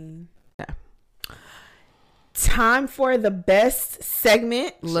 and scene. Yeah. Time for the best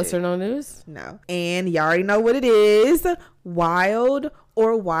segment. Lesser known news. No, and you already know what it is. Wild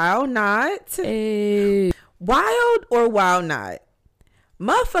or wild not. Hey. Wild or wild not.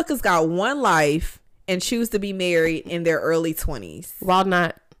 Motherfuckers got one life and choose to be married in their early 20s. Wild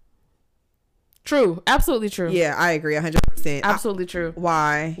not. True. Absolutely true. Yeah, I agree 100%. Absolutely true.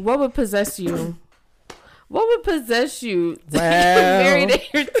 Why? What would possess you? What would possess you to get married in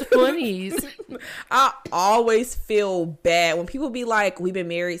your 20s? 20s. I always feel bad when people be like, we've been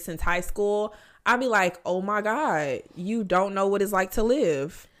married since high school. I'll be like, oh my God, you don't know what it's like to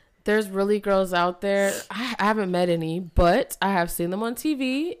live. There's really girls out there. I haven't met any, but I have seen them on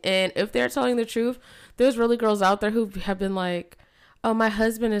TV. And if they're telling the truth, there's really girls out there who have been like, oh, my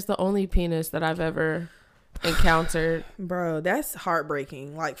husband is the only penis that I've ever encountered. Bro, that's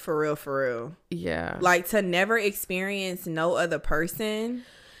heartbreaking. Like, for real, for real. Yeah. Like, to never experience no other person.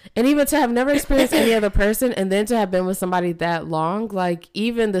 And even to have never experienced any other person and then to have been with somebody that long, like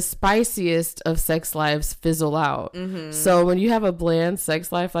even the spiciest of sex lives fizzle out. Mm-hmm. So when you have a bland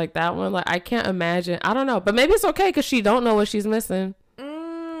sex life like that one, like I can't imagine. I don't know. But maybe it's okay because she don't know what she's missing.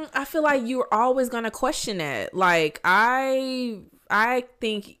 I feel like you're always going to question that. Like, I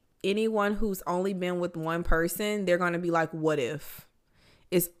think anyone who's only been with one person, they're going to be like, what if?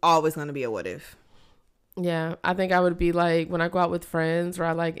 It's always going to be a what if. Yeah, I think I would be like, when I go out with friends or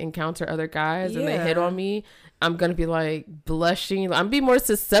I like encounter other guys and they hit on me, I'm going to be like blushing. I'm be more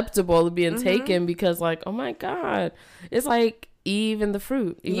susceptible to being taken because like, oh my God, it's like Eve and the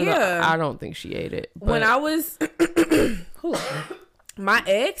fruit. Even though I don't think she ate it. But. When I was, my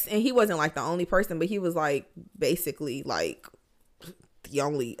ex, and he wasn't like the only person, but he was like basically like the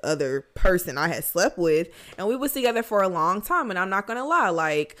only other person I had slept with. And we was together for a long time. And I'm not going to lie,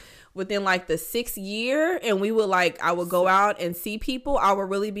 like, within like the 6th year, and we would like, I would go out and see people, I would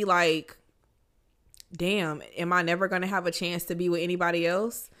really be like, damn, am I never gonna have a chance to be with anybody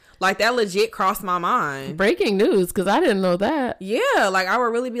else? Like, that legit crossed my mind. Breaking news, because I didn't know that. Yeah, like I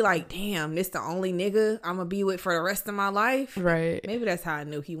would really be like, damn, this the only nigga I'm gonna be with for the rest of my life. Right. Maybe that's how I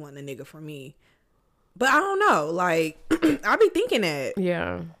knew he wasn't a nigga for me. But I don't know, like I be thinking that.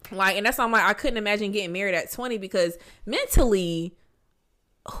 Yeah. Like, and that's why I'm like, I couldn't imagine getting married at 20 because mentally,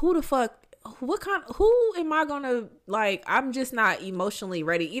 who am I gonna, like, I'm just not emotionally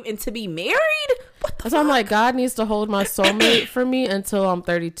ready even to be married. So I'm like, God needs to hold my soulmate for me until I'm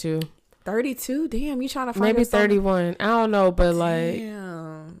 32. 32? Damn, you trying to find maybe 31. I don't know, but like,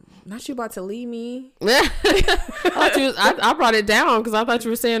 damn, not you about to leave me. I brought it down because I thought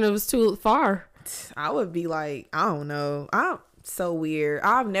you were saying it was too far. I would be like, I don't know, I'm so weird.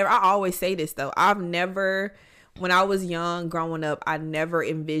 I always say this though, when I was young, growing up, I never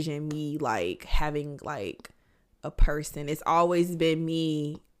envisioned me like having like a person. It's always been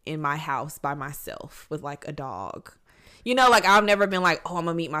me in my house by myself with like a dog. You know, like I've never been like, oh, I'm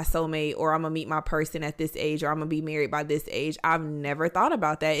gonna meet my soulmate or I'm gonna meet my person at this age or I'm gonna be married by this age. I've never thought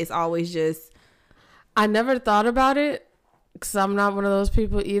about that. It's always just. I never thought about it because I'm not one of those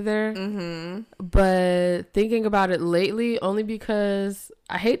people either. Mm-hmm. But thinking about it lately, only because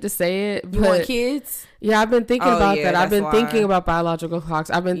I hate to say it, but you want kids? Yeah, I've been thinking about that. I've been thinking about biological clocks.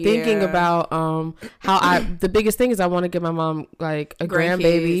 I've been thinking about how the biggest thing is I want to give my mom like a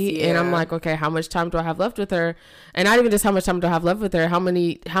grandbaby, and I'm like, okay, how much time do I have left with her? And not even just how much time do I have left with her. How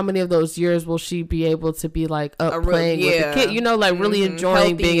many of those years will she be able to be like up playing with the kid? You know, like really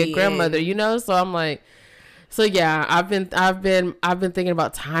enjoying being a grandmother. You know, so I'm like. So yeah, I've been thinking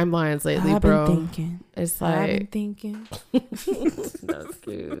about timelines lately, bro. It's like I've been thinking. That's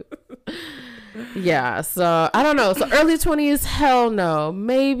cute. Yeah, so I don't know. So early 20s, hell no.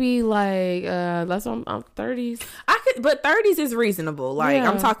 Maybe like that's I'm 30s. But 30s is reasonable. Like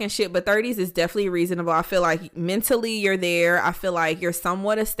I'm talking shit, but 30s is definitely reasonable. I feel like mentally you're there. I feel like you're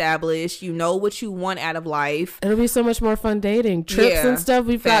somewhat established. You know what you want out of life. It'll be so much more fun dating, trips and stuff.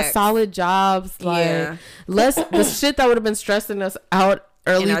 We've got solid jobs. Like less the shit that would have been stressing us out.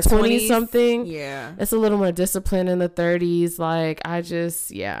 Early 20 something. Yeah. It's a little more discipline in the 30s. Like,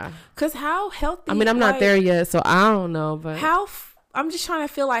 Because how healthy. I mean, I'm not there yet, so I don't know. But I'm just trying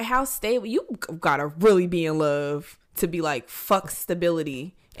to feel like how stable. You gotta really be in love to be like, fuck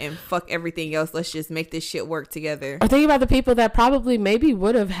stability and fuck everything else. Let's just make this shit work together. Or think about the people that probably maybe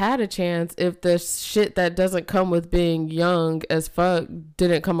would have had a chance if the shit that doesn't come with being young as fuck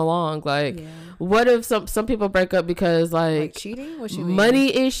didn't come along. Like, what if some people break up because like cheating? What you mean?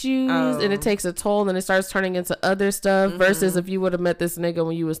 Money issues and it takes a toll and it starts turning into other stuff versus if you would have met this nigga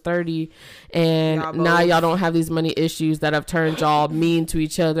when you was 30 and now y'all don't have these money issues that have turned y'all mean to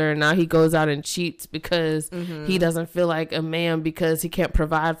each other and now he goes out and cheats because he doesn't feel like a man because he can't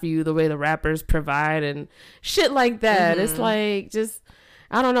provide for you the way the rappers provide and shit like that. It's like just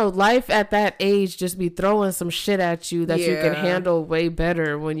I don't know, life at that age just be throwing some shit at you that you can handle way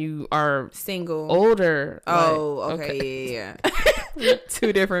better when you are single, older. Oh, like, okay. Yeah.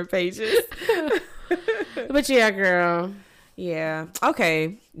 2 different pages. But yeah, girl. Yeah.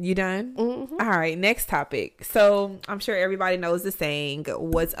 Okay. You done? Mm-hmm. All right. Next topic. So I'm sure everybody knows the saying,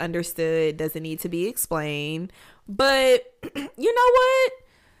 what's understood doesn't need to be explained. But you know what?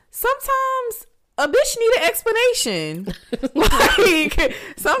 sometimes a bitch need an explanation. Like,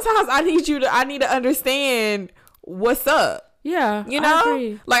 sometimes I need to understand what's up. Yeah, you know, I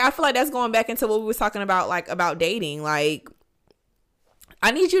agree. like, I feel like that's going back into what we was talking about, like, about dating. Like, I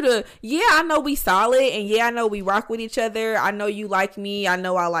need you to, yeah, I know we solid, and yeah, I know we rock with each other. I know you like me. I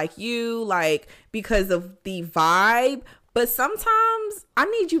know I like you, like, because of the vibe. But sometimes I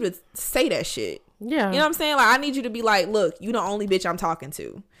need you to say that shit. Yeah. You know what I'm saying? Like, I need you to be like, look, you the only bitch I'm talking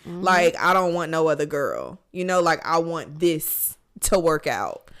to. Mm-hmm. Like, I don't want no other girl. You know, like, I want this to work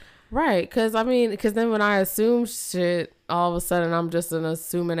out. Right. Because then when I assume shit, all of a sudden I'm just an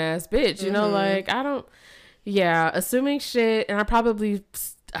assuming ass bitch. You know, like, assuming shit. And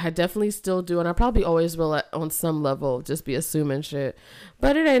I definitely still do. And I probably always will on some level just be assuming shit.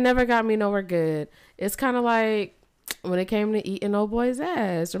 But it ain't never got me nowhere good. It's kind of like when it came to eating old boy's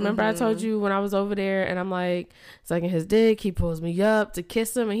ass. Remember I told you when I was over there and I'm like sucking his dick, he pulls me up to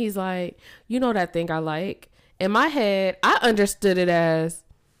kiss him and he's like, you know that thing I like. In my head, I understood it as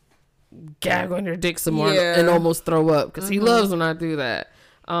gag on your dick some more and almost throw up because he loves when I do that.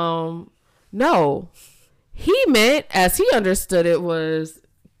 No, he meant, as he understood it, was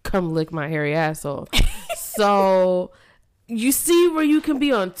come lick my hairy asshole. So you see where you can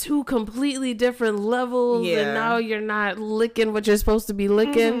be on two completely different levels and now you're not licking what you're supposed to be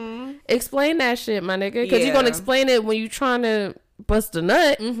licking. Explain that shit, my nigga, because you're gonna explain it when you trying to bust a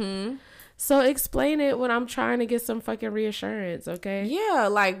nut. So explain it when I'm trying to get some fucking reassurance, okay? Yeah,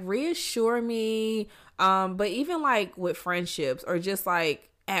 like, reassure me. But even like with friendships or just like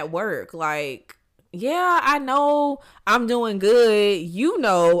at work, like, yeah, I know I'm doing good. You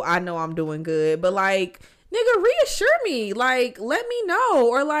know I know I'm doing good. But like, nigga, reassure me. Like, let me know.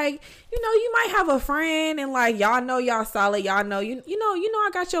 Or like, you know, you might have a friend and like, y'all know y'all solid. Y'all know, you know I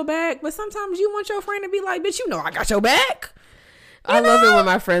got your back. But sometimes you want your friend to be like, bitch, you know I got your back. I love it when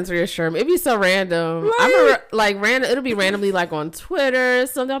my friends reassure me. It'd be so random. Right. I remember, like, it'll be randomly, like, on Twitter.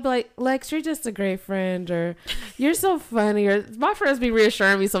 Something I'll be like, Lex, you're just a great friend, or you're so funny. Or my friends be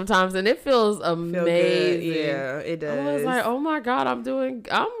reassuring me sometimes, and it feels amazing. Yeah, it does. I was like, oh my God, I'm a good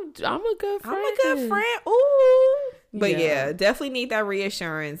friend. I'm a good friend. Ooh. But yeah, definitely need that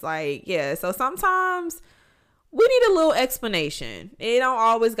reassurance. Like, yeah. So sometimes we need a little explanation. It don't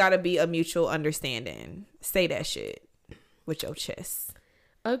always got to be a mutual understanding. Say that shit with your chest.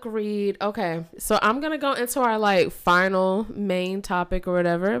 Agreed. Okay, so I'm gonna go into our like final main topic or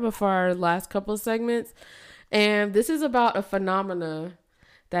whatever before our last couple of segments, and this is about a phenomena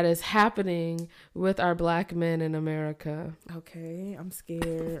that is happening with our black men in America. Okay, I'm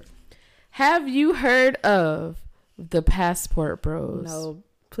scared. Have you heard of the Passport Bros? No,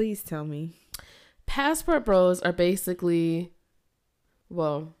 please tell me. Passport Bros are basically,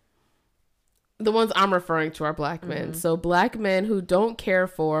 well, the ones I'm referring to are black men. So black men who don't care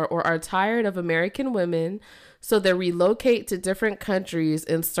for or are tired of American women, so they relocate to different countries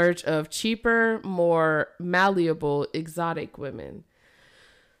in search of cheaper, more malleable, exotic women.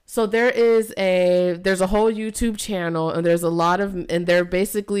 So there's a whole YouTube channel, and and they're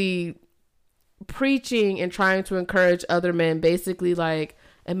basically preaching and trying to encourage other men, basically like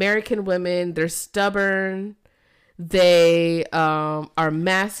American women, they're stubborn. They are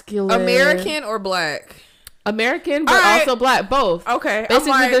masculine. American or black? American, but also black. Both. Okay.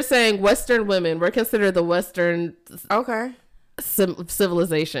 Basically, they're saying Western women. We're considered the Western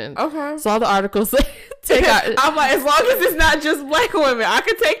civilization. Okay. So all the articles take out. I'm like, as long as it's not just black women, I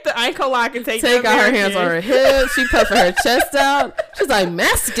can take the ankle. I can take out her hands on her hips. She puffing her chest out. She's like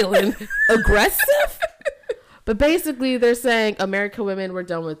masculine, aggressive. But basically, they're saying American women, we're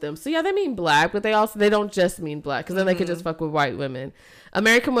done with them. So yeah, they mean black, but they don't just mean black, because then they could just fuck with white women.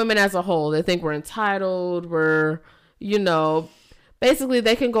 American women as a whole, they think we're entitled. We're, basically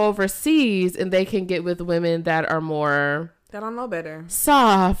they can go overseas and they can get with women that are more, that don't know better,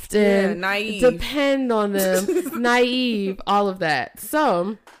 soft and naive, depend on them, naive, all of that.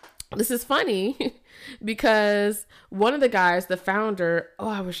 So this is funny because one of the guys, the founder,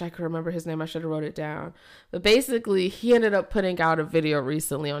 I wish I could remember his name. I should have wrote it down. But basically, he ended up putting out a video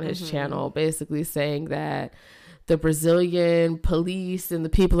recently on his channel, basically saying that the Brazilian police and the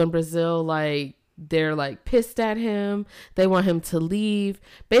people in Brazil, like, they're like pissed at him. They want him to leave.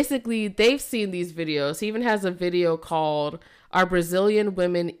 Basically, they've seen these videos. He even has a video called "Are Brazilian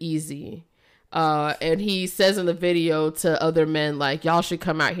Women Easy?" And he says in the video to other men, like, y'all should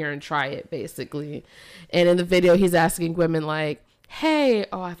come out here and try it, basically. And in the video, he's asking women like, hey,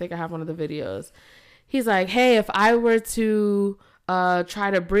 I think I have one of the videos. He's like, hey, if I were to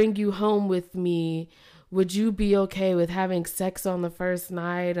try to bring you home with me, would you be okay with having sex on the first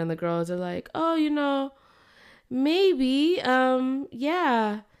night? And the girls are like, maybe,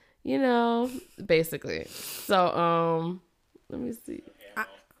 yeah. you know, basically. So, let me see.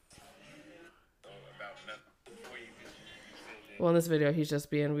 Well, in this video, he's just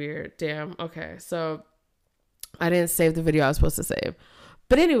being weird. Damn. Okay. So I didn't save the video I was supposed to save.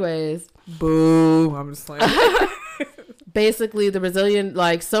 But anyways. Boo. I'm just like. Basically, the Brazilian,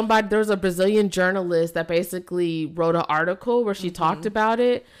 like there was a Brazilian journalist that basically wrote an article where she talked about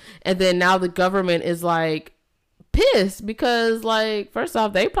it. And then now the government is like pissed because, like, first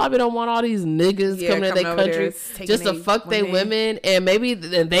off, they probably don't want all these niggas coming to their country just to fuck their women. And maybe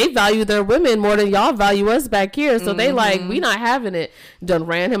they value their women more than y'all value us back here. So they like, we not having it. Done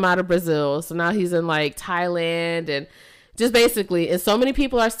ran him out of Brazil. So now he's in like Thailand and just basically, and so many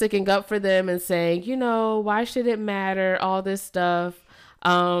people are sticking up for them and saying, you know, why should it matter? All this stuff.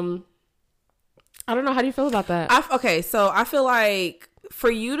 I don't know. How do you feel about that? Okay, so I feel like for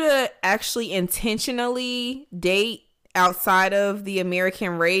you to actually intentionally date outside of the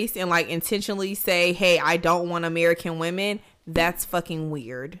American race and like intentionally say, hey, I don't want American women, that's fucking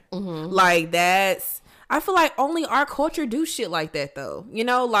weird. Like I feel like only our culture do shit like that though. You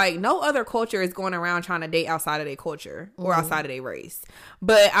know, like no other culture is going around trying to date outside of their culture or outside of their race.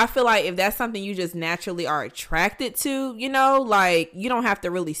 But I feel like if that's something you just naturally are attracted to, you know, like you don't have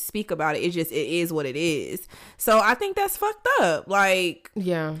to really speak about it. It is what it is. So I think that's fucked up. Like,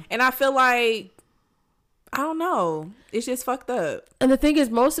 yeah. And I feel like, I don't know. It's just fucked up. And the thing is,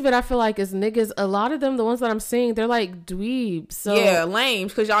 most of it I feel like is niggas. A lot of them, the ones that I'm seeing, they're like dweebs. So yeah, lame,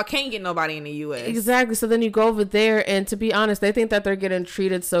 because y'all can't get nobody in the U.S. Exactly. So then you go over there, and to be honest, they think that they're getting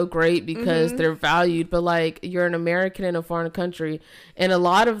treated so great because they're valued. But like, you're an American in a foreign country, and a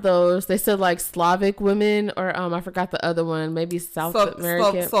lot of those, they said like Slavic women, or I forgot the other one, maybe South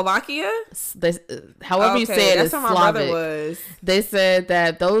American, Slovakia. However you say it, that's is how my Slavic. brother was. They said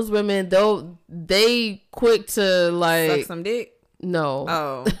that those women, they quick to like suck some dick. No.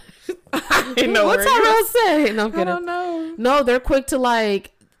 Oh. What's Tyrell say? No, I'm kidding. I don't know. No, they're quick to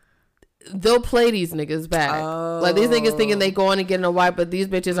like, they'll play these niggas back. Oh. Like these niggas thinking they going and getting a wife, but these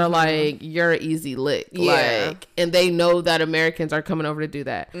bitches are like, you're an easy lick. Yeah. Like, and they know that Americans are coming over to do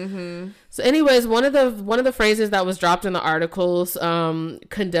that. So anyways, one of the phrases that was dropped in the articles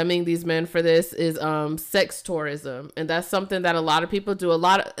condemning these men for this is sex tourism. And that's something that a lot of people do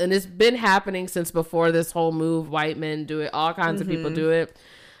and it's been happening since before this whole move. White men do it. All kinds of people do it.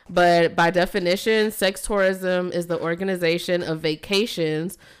 But by definition, sex tourism is the organization of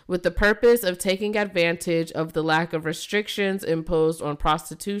vacations with the purpose of taking advantage of the lack of restrictions imposed on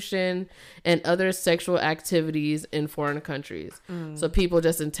prostitution and other sexual activities in foreign countries. So people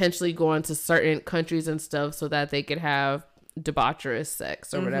just intentionally go into certain countries and stuff so that they could have debaucherous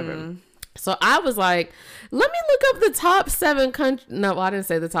sex or whatever. So I was like, let me look up the top 7 countries. No, I didn't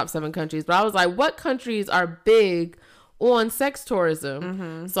say the top 7 countries, but I was like, what countries are big on sex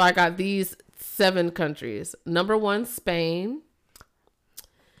tourism? So I got these 7 countries. Number 1, Spain.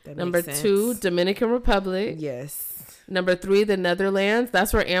 Number 2, Dominican Republic. Yes. Number 3, the Netherlands.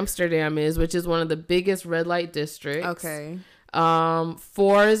 That's where Amsterdam is, which is one of the biggest red light districts. Okay. 4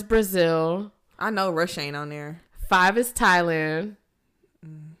 is Brazil. I know Russia ain't on there. 5 is Thailand.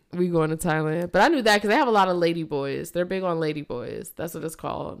 We going to Thailand, but I knew that because they have a lot of lady boys. They're big on lady boys. That's what it's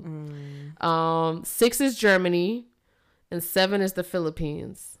called. 6 is Germany. And 7 is the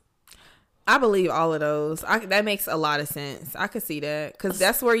Philippines. I believe all of those. That makes a lot of sense. I could see that because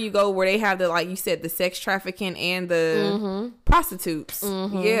that's where you go, where they have the, like you said, the sex trafficking and the prostitutes.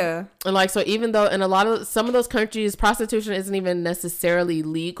 Yeah, and like, so even though in some of those countries, prostitution isn't even necessarily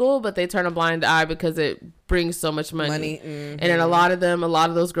legal, but they turn a blind eye because it brings so much money. And in a lot of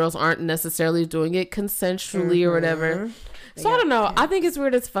those girls aren't necessarily doing it consensually or whatever. So I don't know. I think it's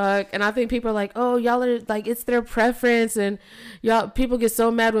weird as fuck. And I think people are like, oh, y'all are like, it's their preference. And people get so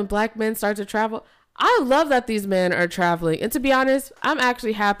mad when black men start to travel. I love that these men are traveling. And to be honest, I'm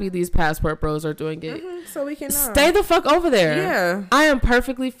actually happy these passport bros are doing it. So we can stay the fuck over there. Yeah. I am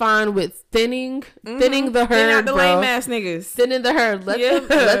perfectly fine with thinning the herd, thin out the bro. lame ass niggas. Thinning the herd.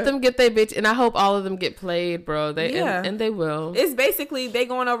 Let them get their bitch. And I hope all of them get played, bro. And they will. It's basically, they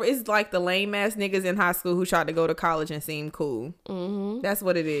going over, it's like the lame ass niggas in high school who tried to go to college and seem cool. That's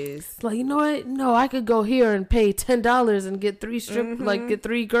what it is. Like, you know what? No, I could go here and pay $10 and get 3 get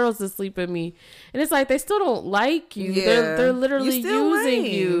 3 girls to sleep with me. And it's like, they still don't like you. Yeah. They're literally using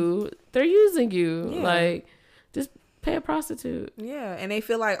you. They're using you. Yeah. Like, just pay a prostitute. Yeah. And they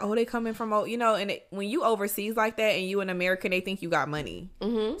feel like, oh, they coming from, and when you overseas like that and you an American, they think you got money.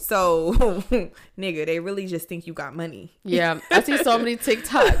 So, nigga, they really just think you got money. Yeah. I see so many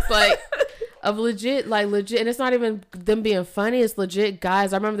TikToks. Like, of legit, and it's not even them being funny. It's legit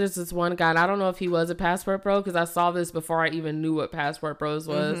guys. I remember there's this one guy, and I don't know if he was a Passport Bro because I saw this before I even knew what Passport Bros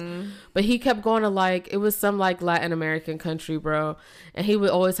was. But he kept going to like, it was some like Latin American country, bro, and he would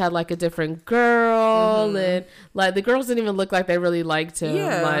always have like a different girl, and like the girls didn't even look like they really liked him.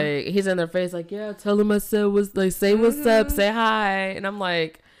 Yeah. Like he's in their face like, yeah, tell him I said what's like, say what's up, say hi, and I'm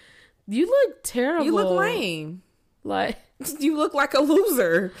like, you look terrible. You look lame. Like. You look like a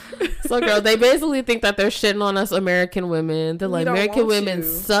loser. So, girl, they basically think that they're shitting on us American women. They're like, American women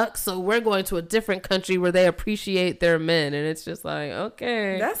suck, so we're going to a different country where they appreciate their men. And it's just like,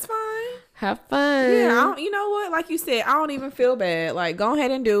 okay. That's fine. Have fun. Yeah, you know what? Like you said, I don't even feel bad. Like, go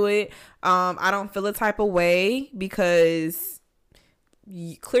ahead and do it. I don't feel a type of way because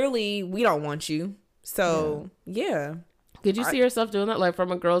clearly we don't want you. So, yeah. Could you see yourself doing that, like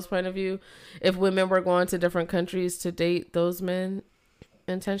from a girl's point of view, if women were going to different countries to date those men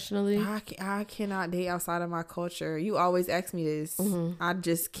intentionally? I cannot date outside of my culture. You always ask me this. I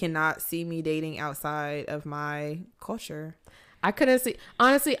just cannot see me dating outside of my culture. I couldn't see.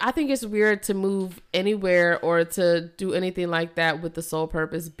 Honestly, I think it's weird to move anywhere or to do anything like that with the sole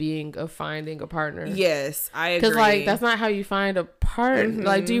purpose being of finding a partner. Yes, I agree. Because like that's not how you find a partner.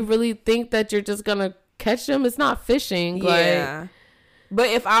 Like, do you really think that you're just gonna catch them? It's not fishing. Yeah. Like, but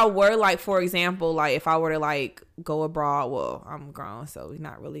if I were like, for example, like if I were to like go abroad, well, I'm grown, so we're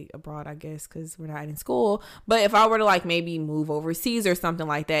not really abroad, I guess, because we're not in school. But if I were to like maybe move overseas or something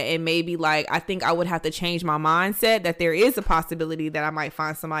like that, and maybe like I think I would have to change my mindset that there is a possibility that I might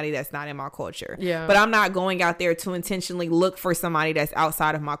find somebody that's not in my culture. Yeah. But I'm not going out there to intentionally look for somebody that's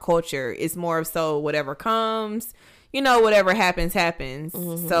outside of my culture. It's more of so whatever comes. You know, whatever happens.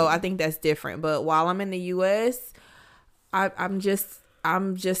 So I think that's different. But while I'm in the U.S., I'm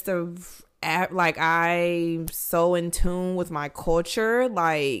so in tune with my culture.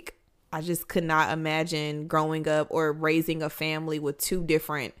 Like, I just could not imagine growing up or raising a family with two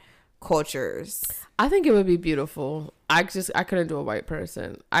different cultures. I think it would be beautiful. I couldn't do a white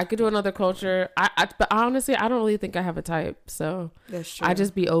person. I could do another culture. But honestly, I don't really think I have a type. So that's true. I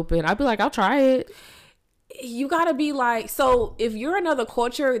just be open. I'd be like, I'll try it. You gotta be like, so if you're another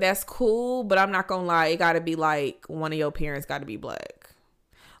culture, that's cool, but I'm not gonna lie, it gotta be like one of your parents gotta be black.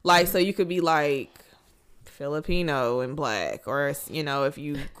 Like, so you could be like Filipino and black, or you know, if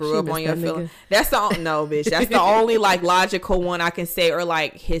you grew up on your that's the no bitch, that's the only like logical one I can say, or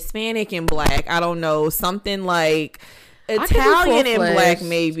like Hispanic and black. I don't know, something like Italian and black.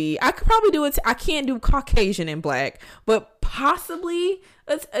 Maybe I could probably do it. I can't do Caucasian and black, but possibly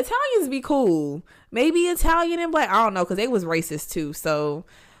Italians be cool. Maybe Italian and black. I don't know, because they was racist too. So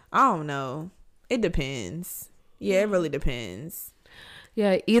I don't know. It depends. Yeah, it really depends.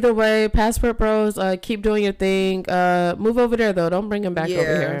 Yeah, either way, Passport Bros, keep doing your thing. Move over there though. Don't bring them back over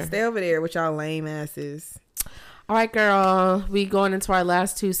here. Stay over there with y'all lame asses. All right, girl. We going into our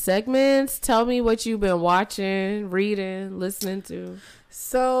last two segments. Tell me what you've been watching, reading, listening to.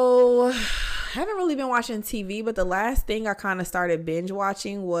 So, I haven't really been watching TV, but the last thing I kind of started binge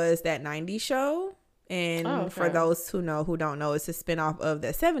watching was that 90s show. And for those who don't know, it's a spinoff of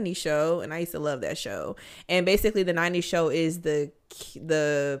the 70s show, and I used to love that show. And basically, the 90s show is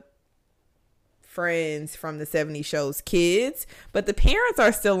the friends from the 70s show's kids, but the parents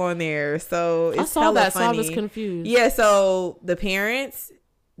are still on there. So it's I saw that, funny. So I was confused. Yeah, so the parents,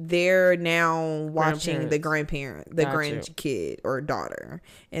 they're now watching the grandkid or daughter,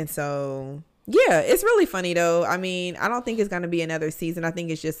 and so. Yeah, it's really funny though. I mean, I don't think it's going to be another season. I think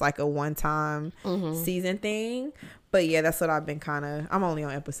it's just like a one-time season thing. But yeah, that's what I've been I'm only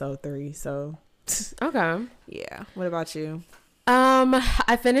on episode 3, so. Okay. Yeah. What about you?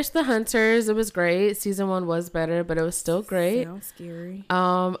 I finished The Hunters. It was great. Season 1 was better, but it was still great. Sounds scary.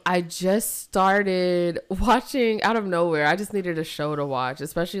 I just started watching out of nowhere. I just needed a show to watch,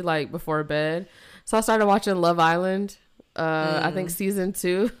 especially like before bed. So I started watching Love Island. I think season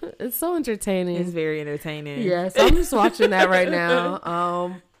 2. It's so entertaining. It's very entertaining. Yeah, so I'm just watching that right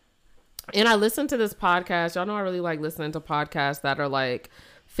now. And I listen to this podcast. Y'all know I really like listening to podcasts that are like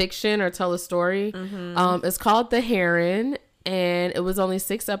fiction or tell a story. It's called The Heron, and it was only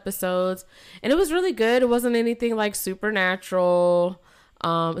 6 episodes, and it was really good. It wasn't anything like supernatural.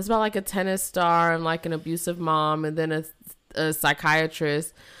 It's about like a tennis star and like an abusive mom, and then a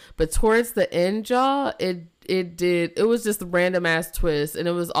psychiatrist. But towards the end, y'all, it was just a random ass twist, and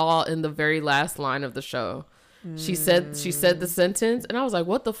it was all in the very last line of the show. She said the sentence, and I was like,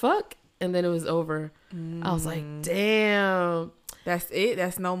 what the fuck? And then it was over. I was like, damn. That's it?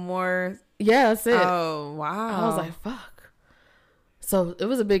 That's no more? Yeah, that's it. Oh, wow. I was like, fuck. So it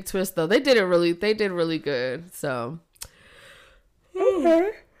was a big twist though. They did really good. So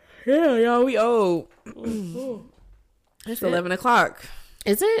okay. Yeah, y'all, we old. It's Shit. 11 o'clock.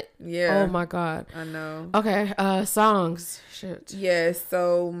 Is it? Yeah. Oh my god. I know. Okay. Songs. Shit. Yeah,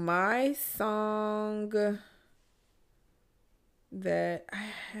 so my song that I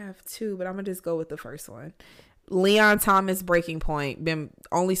have two, but I'm gonna just go with the first one. Leon Thomas, Breaking Point. Been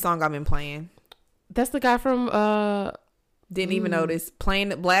only song I've been playing. That's the guy from Didn't even notice.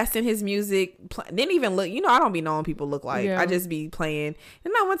 Blasting his music. Didn't even look. I don't be knowing people look like. Yeah. I just be playing.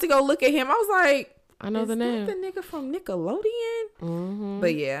 And I went to go look at him. I was like, I know the name. Is that the nigga from Nickelodeon? Mm-hmm.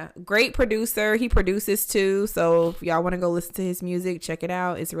 But yeah, great producer. He produces too. So if y'all want to go listen to his music, check it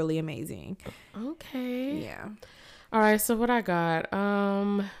out. It's really amazing. Okay. Yeah. All right. So what I got?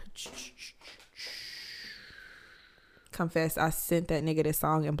 Confess, I sent that nigga this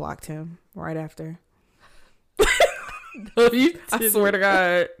song and blocked him right after. No, you I swear to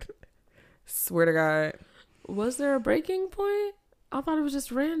God. Swear to God. Was there a breaking point? I thought it was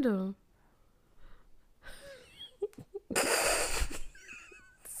just random.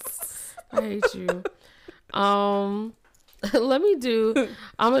 I hate you. I'm gonna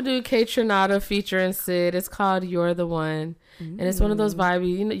do Kate Trinata featuring Sid. It's called You're the One. And it's one of those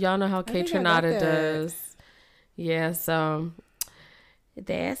vibey, y'all know how Kate Trinata does. Yeah, so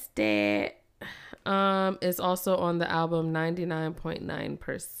that's that. It's also on the album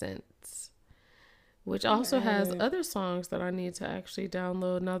 99.9%, which also has other songs that I need to actually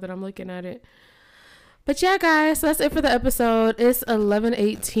download now that I'm looking at it. But yeah, guys, so that's it for the episode. It's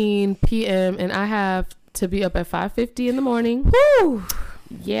 11:18 p.m. and I have to be up at 5:50 in the morning. Woo!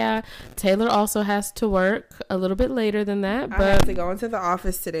 Yeah, Taylor also has to work a little bit later than that. But I had to go into the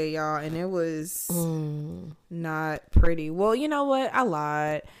office today, y'all, and it was not pretty. Well, you know what? I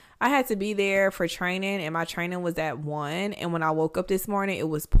lied. I had to be there for training, and my training was at 1. And when I woke up this morning, it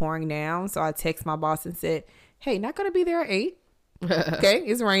was pouring down. So I texted my boss and said, hey, not going to be there at 8. Okay,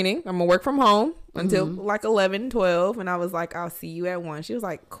 it's raining. I'm going to work from home until like 11, 12. And I was like, I'll see you at 1. She was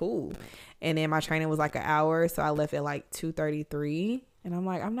like, cool. And then my training was like an hour. So I left at like 2:33. And I'm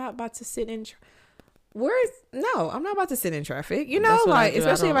like, I'm not about to sit in. I'm not about to sit in traffic. Like,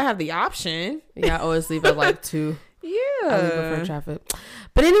 especially if I have the option. Yeah, I always leave at like 2. Yeah. I leave before traffic.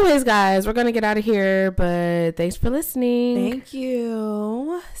 But anyways, guys, we're going to get out of here. But thanks for listening. Thank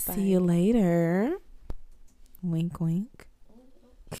you. Bye. See you later. Wink, wink.